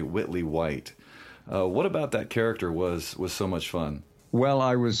play Whitley White. What about that character was so much fun? Well,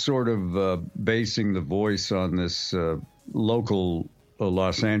 I was sort of basing the voice on this local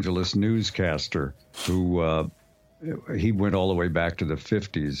Los Angeles newscaster who he went all the way back to the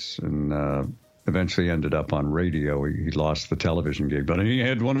 50s and eventually ended up on radio. He lost the television gig, but he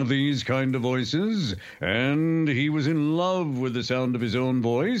had one of these kind of voices, and he was in love with the sound of his own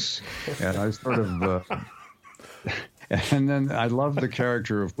voice. And I sort of... And then I loved the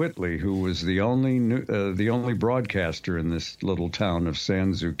character of Whitley, who was the only broadcaster in this little town of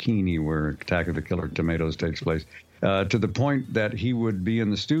San Zucchini, where Attack of the Killer Tomatoes takes place, to the point that he would be in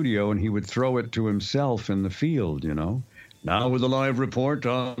the studio and he would throw it to himself in the field, you know. Now with a live report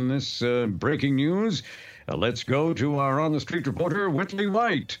on this breaking news, let's go to our on-the-street reporter, Whitley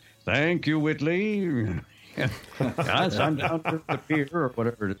White. Thank you, Whitley. Yes, I'm down to the pier or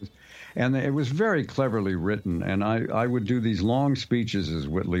whatever it is. And it was very cleverly written, and I would do these long speeches as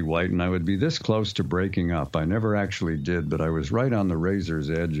Whitley White, and I would be this close to breaking up. I never actually did, but I was right on the razor's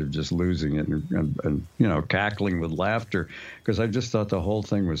edge of just losing it and you know, cackling with laughter, because I just thought the whole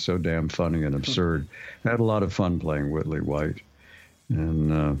thing was so damn funny and absurd. I had a lot of fun playing Whitley White.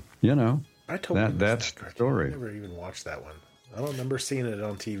 And, you know, that's the story. I never even watched that one. I don't remember seeing it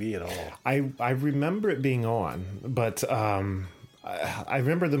on TV at all. I remember it being on, but... I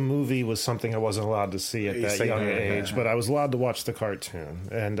remember the movie was something I wasn't allowed to see at that young age, but I was allowed to watch the cartoon.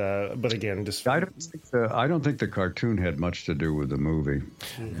 And but again, just I don't think the cartoon had much to do with the movie.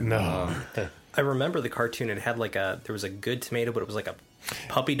 No. I remember the cartoon. It had there was a good tomato, but it was like a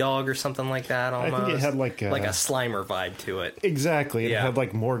puppy dog or something like that. Almost. I think it had like a Slimer vibe to it. Exactly. It had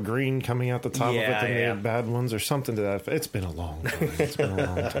like more green coming out the top of it than they had bad ones or something to that. It's been a long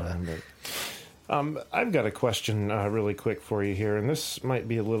time. But. I've got a question really quick for you here, and this might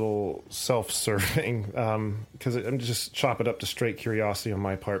be a little self-serving because I'm just chop it up to straight curiosity on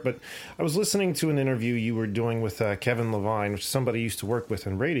my part. But I was listening to an interview you were doing with Kevin Levine, which is somebody I used to work with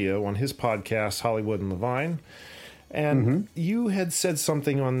in radio, on his podcast, Hollywood and Levine. And you had said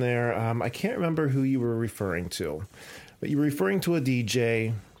something on there, I can't remember who you were referring to, but you were referring to a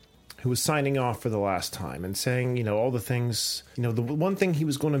DJ who was signing off for the last time and saying, you know, all the things, you know, the one thing he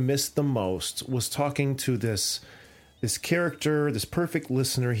was going to miss the most was talking to this character, this perfect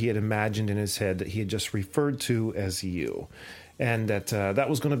listener he had imagined in his head that he had just referred to as you. And that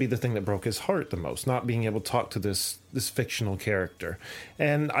was going to be the thing that broke his heart the most, not being able to talk to this fictional character.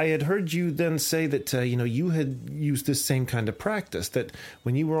 And I had heard you then say that, you know, you had used this same kind of practice, that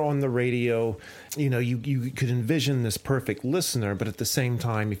when you were on the radio, you know, you could envision this perfect listener, but at the same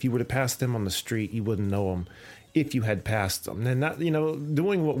time, if you were to pass them on the street, you wouldn't know them if you had passed them. And that, you know,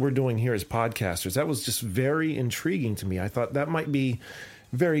 doing what we're doing here as podcasters, that was just very intriguing to me. I thought that might be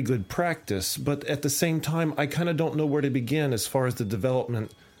very good practice, but at the same time, I kind of don't know where to begin as far as the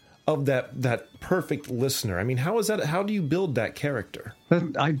development of that perfect listener. I mean, how do you build that character?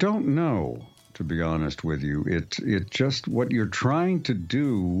 I don't know, to be honest with you. It just, what you're trying to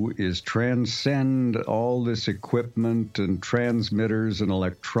do is transcend all this equipment and transmitters and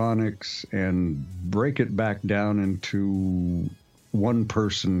electronics and break it back down into one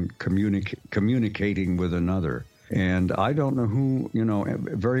person communicating with another. And I don't know who, you know,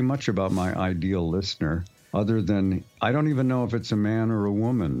 very much about my ideal listener, other than I don't even know if it's a man or a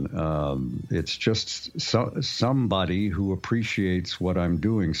woman. It's just somebody who appreciates what I'm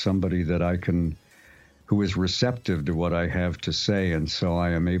doing, somebody that who is receptive to what I have to say. And so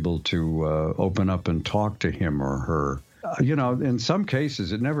I am able to open up and talk to him or her. You know, in some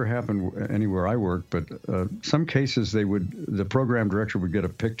cases, it never happened anywhere I worked, but some cases the program director would get a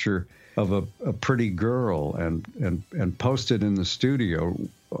picture of a pretty girl and post it in the studio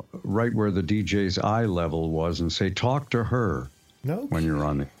right where the DJ's eye level was and say, talk to her. No. When you're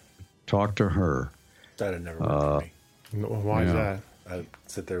on talk to her. That had never worked for me. Why is that? I'd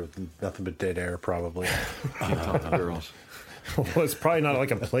sit there with nothing but dead air, probably. Talk to girls. Well, it's probably not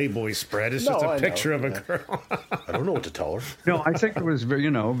like a Playboy spread. It's just a picture of a girl. I don't know what to tell her. No, I think it was very,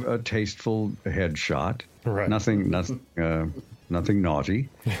 a tasteful headshot. Right. Nothing naughty.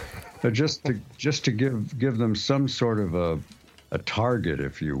 But just to give them some sort of a target,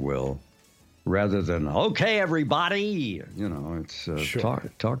 if you will, rather than okay, everybody. It's sure.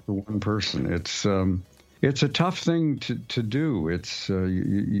 talk to one person. It's a tough thing to do. It's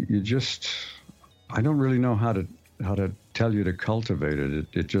you just I don't really know how to tell you to cultivate it.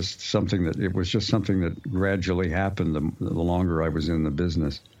 It was just something that gradually happened the longer I was in the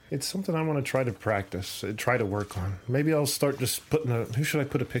business. It's something I want to try to practice, try to work on. Maybe I'll start just putting who should I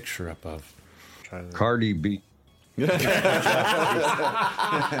put a picture up of? Cardi B. Yeah,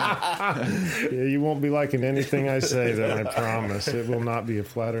 you won't be liking anything I say then, I promise. It will not be a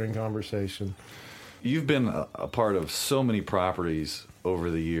flattering conversation. You've been a part of so many properties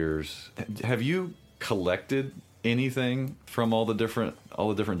over the years. Have you collected anything from all the different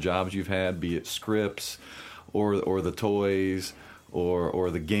jobs you've had, be it scripts or the toys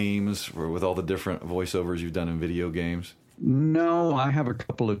or the games, or with all the different voiceovers you've done in video games? No, I have a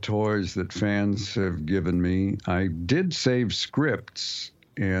couple of toys that fans have given me. I did save scripts,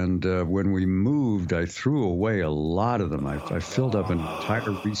 and when we moved, I threw away a lot of them. I filled up an entire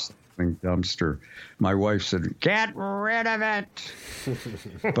recycling dumpster. My wife said, "Get rid of it."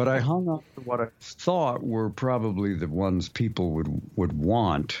 But I hung on to what I thought were probably the ones people would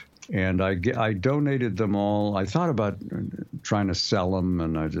want. And I donated them all. I thought about trying to sell them,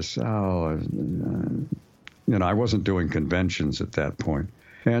 and I just, I wasn't doing conventions at that point.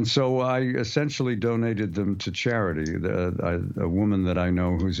 And so I essentially donated them to charity. A woman that I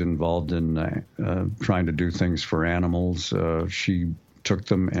know who's involved in trying to do things for animals, she took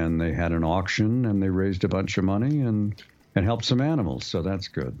them and they had an auction and they raised a bunch of money and helped some animals. So that's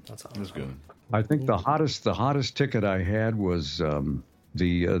good. That's good. I think the hottest ticket I had was an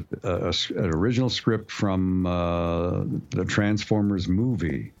original script from the Transformers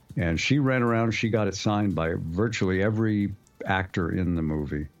movie. And she ran around, she got it signed by virtually every actor in the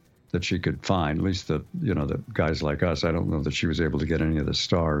movie that she could find, at least the guys like us. I don't know that she was able to get any of the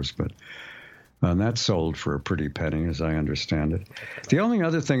stars, but that sold for a pretty penny, as I understand it. The only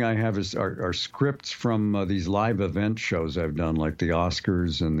other thing I have are scripts from these live event shows I've done, like the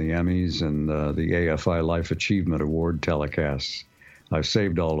Oscars and the Emmys and the AFI Life Achievement Award telecasts. I've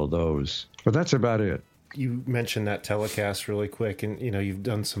saved all of those, but that's about it. You mentioned that telecast really quick, and you've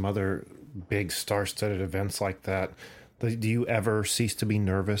done some other big star-studded events like that. Do you ever cease to be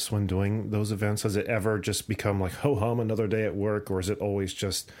nervous when doing those events? Does it ever just become like ho-hum, another day at work, or is it always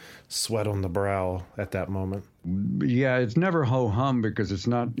just sweat on the brow at that moment? Yeah, it's never ho-hum because it's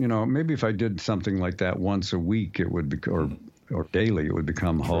not, maybe if I did something like that once a week, it would be, or daily, it would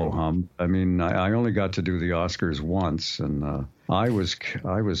become ho-hum. I mean, I only got to do the Oscars once, and I was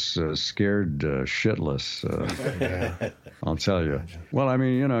scared shitless. Yeah. I'll tell you. Well, I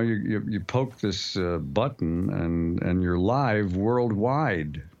mean, you poke this button, and you're live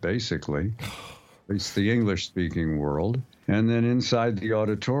worldwide, basically. It's the English-speaking world. And then inside the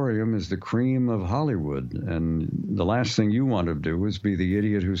auditorium is the cream of Hollywood. And the last thing you want to do is be the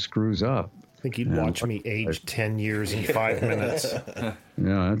idiot who screws up. I think you'd watch me age 10 years in 5 minutes.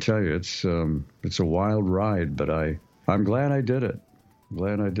 Yeah, I tell you, it's a wild ride, but I'm glad I did it.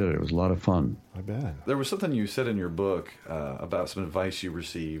 It was a lot of fun. I bet. There was something you said in your book about some advice you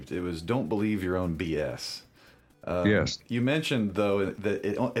received. It was, don't believe your own BS. Yes. You mentioned, though, that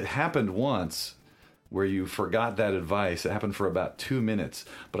it happened once where you forgot that advice. It happened for about 2 minutes,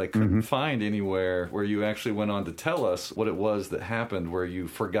 but I couldn't find anywhere where you actually went on to tell us what it was that happened where you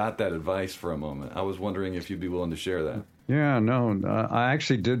forgot that advice for a moment. I was wondering if you'd be willing to share that. Yeah, no, I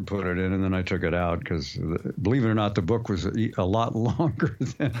actually did put it in, and then I took it out because, believe it or not, the book was a lot longer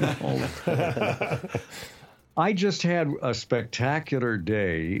than all of it. I just had a spectacular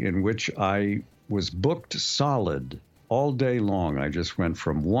day in which I was booked solid all day long. I just went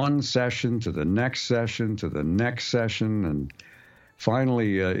from one session to the next session to the next session, and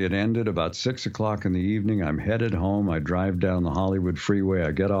finally it ended about 6 o'clock in the evening. I'm headed home. I drive down the Hollywood freeway.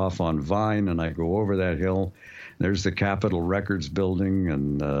 I get off on Vine, and I go over that hill. There's the Capitol Records building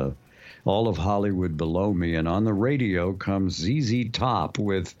and all of Hollywood below me. And on the radio comes ZZ Top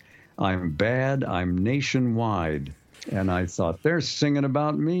with I'm Bad, I'm Nationwide. And I thought, they're singing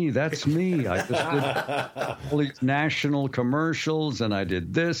about me. That's me. I just did all these national commercials, and I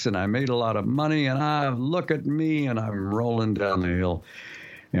did this, and I made a lot of money, and look at me, and I'm rolling down the hill.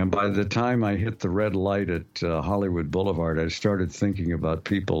 And by the time I hit the red light at Hollywood Boulevard, I started thinking about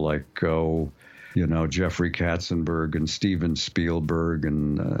people like, Jeffrey Katzenberg and Steven Spielberg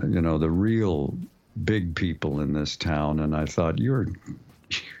and, the real big people in this town, and I thought, you're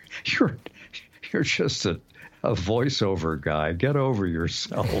just a voiceover guy. Get over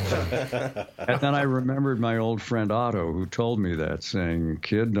yourself. And then I remembered my old friend Otto, who told me that, saying,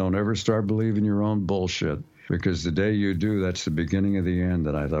 kid, don't ever start believing your own bullshit, because the day you do, that's the beginning of the end.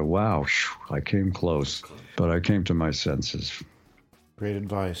 And I thought, wow, I came close, but I came to my senses. Great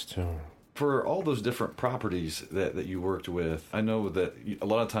advice, too. For all those different properties that you worked with, I know that a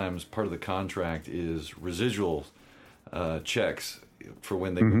lot of times part of the contract is residual checks for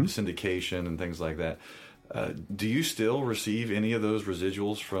when they go to syndication and things like that. Do you still receive any of those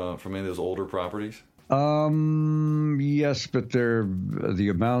residuals from any of those older properties? Yes, but the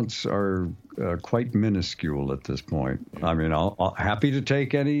amounts are quite minuscule at this point. I mean, I'll happy to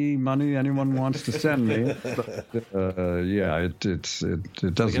take any money anyone wants to send me. But, it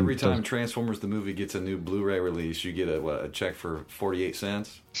doesn't. Like every time Transformers the movie gets a new Blu-ray release, you get a check for 48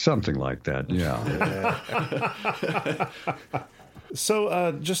 cents. Something like that. Yeah.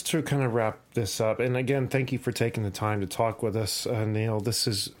 So just to kind of wrap this up, and again, thank you for taking the time to talk with us, Neil. This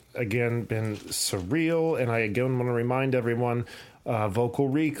has, again, been surreal, and I, again, want to remind everyone, Vocal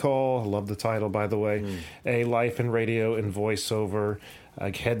Recall, I love the title, by the way, A Life in Radio and Voiceover.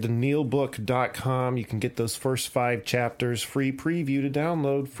 Head to neilbook.com. You can get those first 5 chapters, free preview to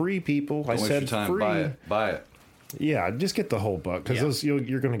download, free, people. Don't waste your time. Free. Buy it. Yeah, just get the whole book, because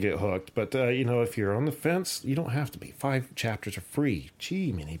you're going to get hooked. But, if you're on the fence, you don't have to be. 5 chapters are free.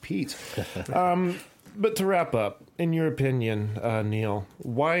 Gee, mini Pete. But to wrap up, in your opinion, Neil,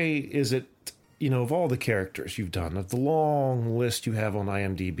 why is it, of all the characters you've done, of the long list you have on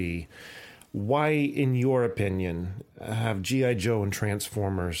IMDb, why, in your opinion, have G.I. Joe and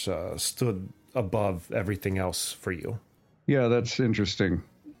Transformers stood above everything else for you? Yeah, that's interesting.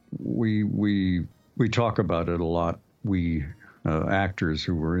 We talk about it a lot, we actors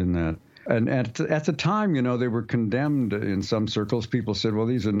who were in that. And at the time, they were condemned in some circles. People said, well,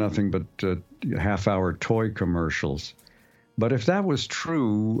 these are nothing but half-hour toy commercials. But if that was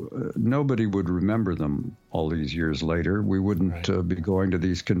true, nobody would remember them all these years later. We wouldn't be going to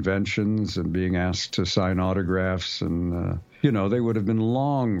these conventions and being asked to sign autographs. And, they would have been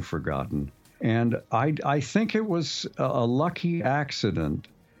long forgotten. And I think it was a lucky accident,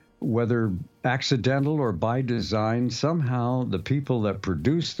 whether accidental or by design. Somehow the people that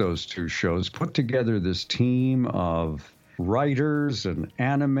produced those 2 shows put together this team of writers and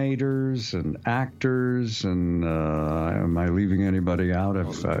animators and actors, and am I leaving anybody out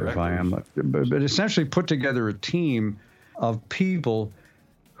if I am? But essentially put together a team of people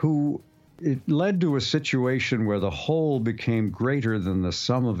who, it led to a situation where the whole became greater than the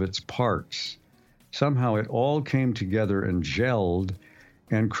sum of its parts. Somehow it all came together and gelled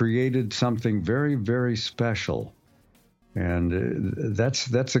and created something very, very special. And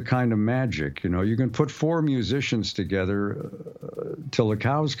that's a kind of magic. You can put 4 musicians together till the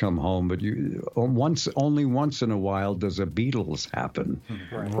cows come home, but only once in a while does a Beatles happen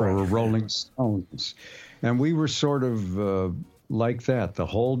or a Rolling Stones. And we were sort of like that. The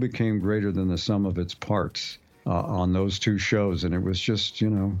whole became greater than the sum of its parts on those 2 shows. And it was just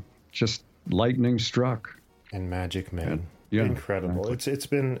lightning struck. And magic made. Yeah, incredible. Exactly. It's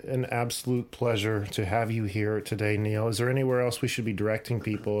been an absolute pleasure to have you here today, Neil. Is there anywhere else we should be directing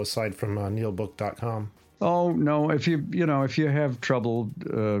people aside from neilbook.com? Oh, no. If you have trouble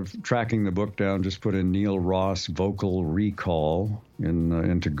tracking the book down, just put in Neil Ross Vocal Recall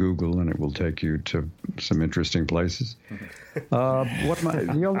into Google, and it will take you to some interesting places.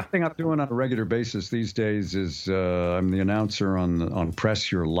 The only thing I'm doing on a regular basis these days is I'm the announcer on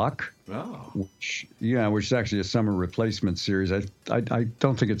Press Your Luck. Oh. Which is actually a summer replacement series. I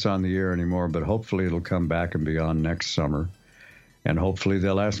don't think it's on the air anymore, but hopefully it'll come back and be on next summer. And hopefully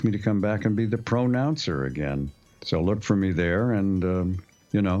they'll ask me to come back and be the pronouncer again. So look for me there, and,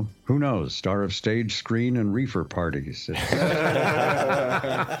 who knows? Star of stage, screen, and reefer parties.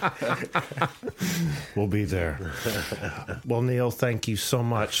 We'll be there. Well, Neil, thank you so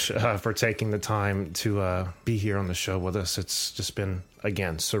much for taking the time to be here on the show with us. It's just been,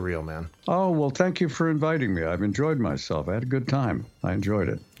 again, surreal, man. Oh, well, thank you for inviting me. I've enjoyed myself. I had a good time. I enjoyed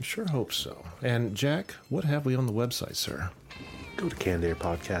it. Sure hope so. And, Jack, what have we on the website, sir? Go to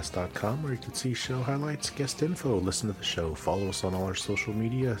cannedairpodcast.com where you can see show highlights, guest info, listen to the show, follow us on all our social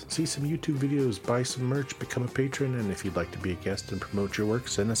media, see some YouTube videos, buy some merch, become a patron, and if you'd like to be a guest and promote your work,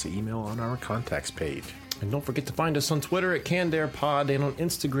 send us an email on our contacts page. And don't forget to find us on Twitter at CannedAirPod and on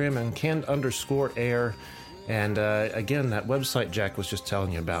Instagram and canned_air. And again, that website Jack was just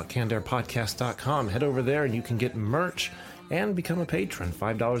telling you about, cannedairpodcast.com. Head over there and you can get merch and become a patron.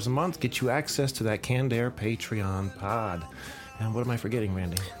 $5 a month gets you access to that Canned Air Patreon pod. And what am I forgetting,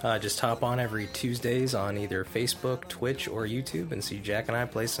 Randy? Just hop on every Tuesdays on either Facebook, Twitch, or YouTube and see Jack and I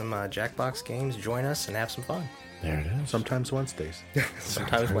play some Jackbox games. Join us and have some fun. There it is. Sometimes Wednesdays.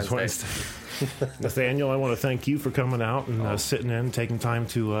 Sometimes Wednesdays. Nathaniel, I want to thank you for coming out and sitting in, taking time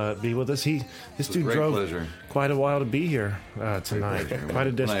to be with us. This dude drove quite a while to be here tonight. Quite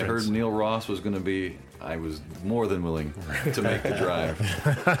a distance. When I heard Neil Ross was going to be, I was more than willing to make the drive.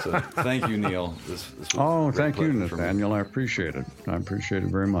 So thank you, Neil. This was thank you, Nathaniel. I appreciate it. I appreciate it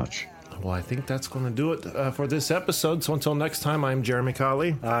very much. Well, I think that's going to do it for this episode. So until next time, I'm Jeremy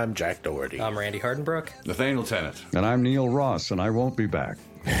Colley. I'm Jack Doherty. I'm Randy Hardenbrook. Nathaniel Tennant. And I'm Neil Ross, and I won't be back.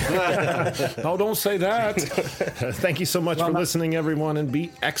 Oh, don't say that. Thank you so much for listening, everyone, and be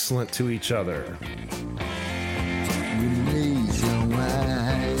excellent to each other.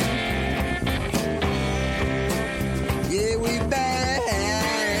 Yeah, we back.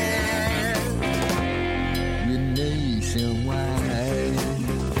 Nationwide.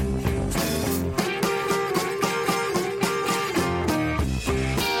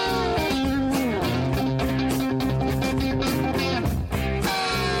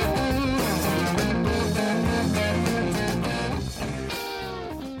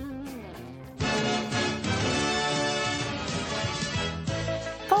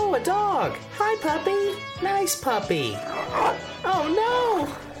 Oh, a dog. Hi, puppy. Nice puppy. Oh, no.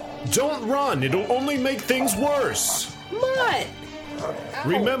 Don't run. It'll only make things worse. Mutt.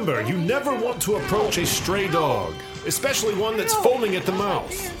 Remember, you never want to approach a stray dog, especially one that's foaming at the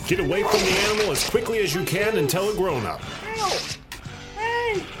mouth. Get away from the animal as quickly as you can and tell a grown-up.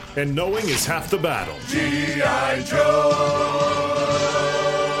 Hey. And knowing is half the battle. G.I. Joe!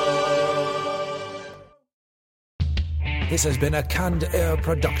 This has been a Canned Air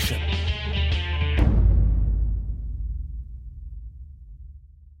production.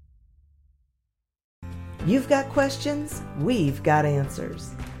 You've got questions, we've got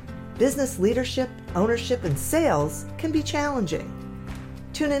answers. Business leadership, ownership, and sales can be challenging.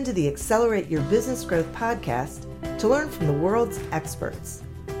 Tune into the Accelerate Your Business Growth podcast to learn from the world's experts.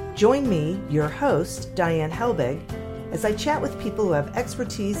 Join me, your host, Diane Helbig, as I chat with people who have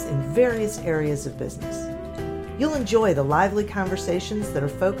expertise in various areas of business. You'll enjoy the lively conversations that are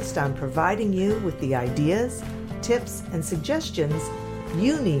focused on providing you with the ideas, tips, and suggestions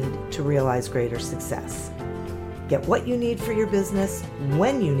you need to realize greater success. Get what you need for your business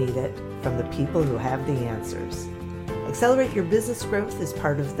when you need it from the people who have the answers. Accelerate Your Business Growth is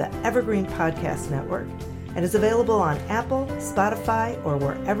part of the Evergreen Podcast Network and is available on Apple, Spotify, or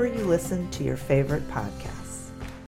wherever you listen to your favorite podcast.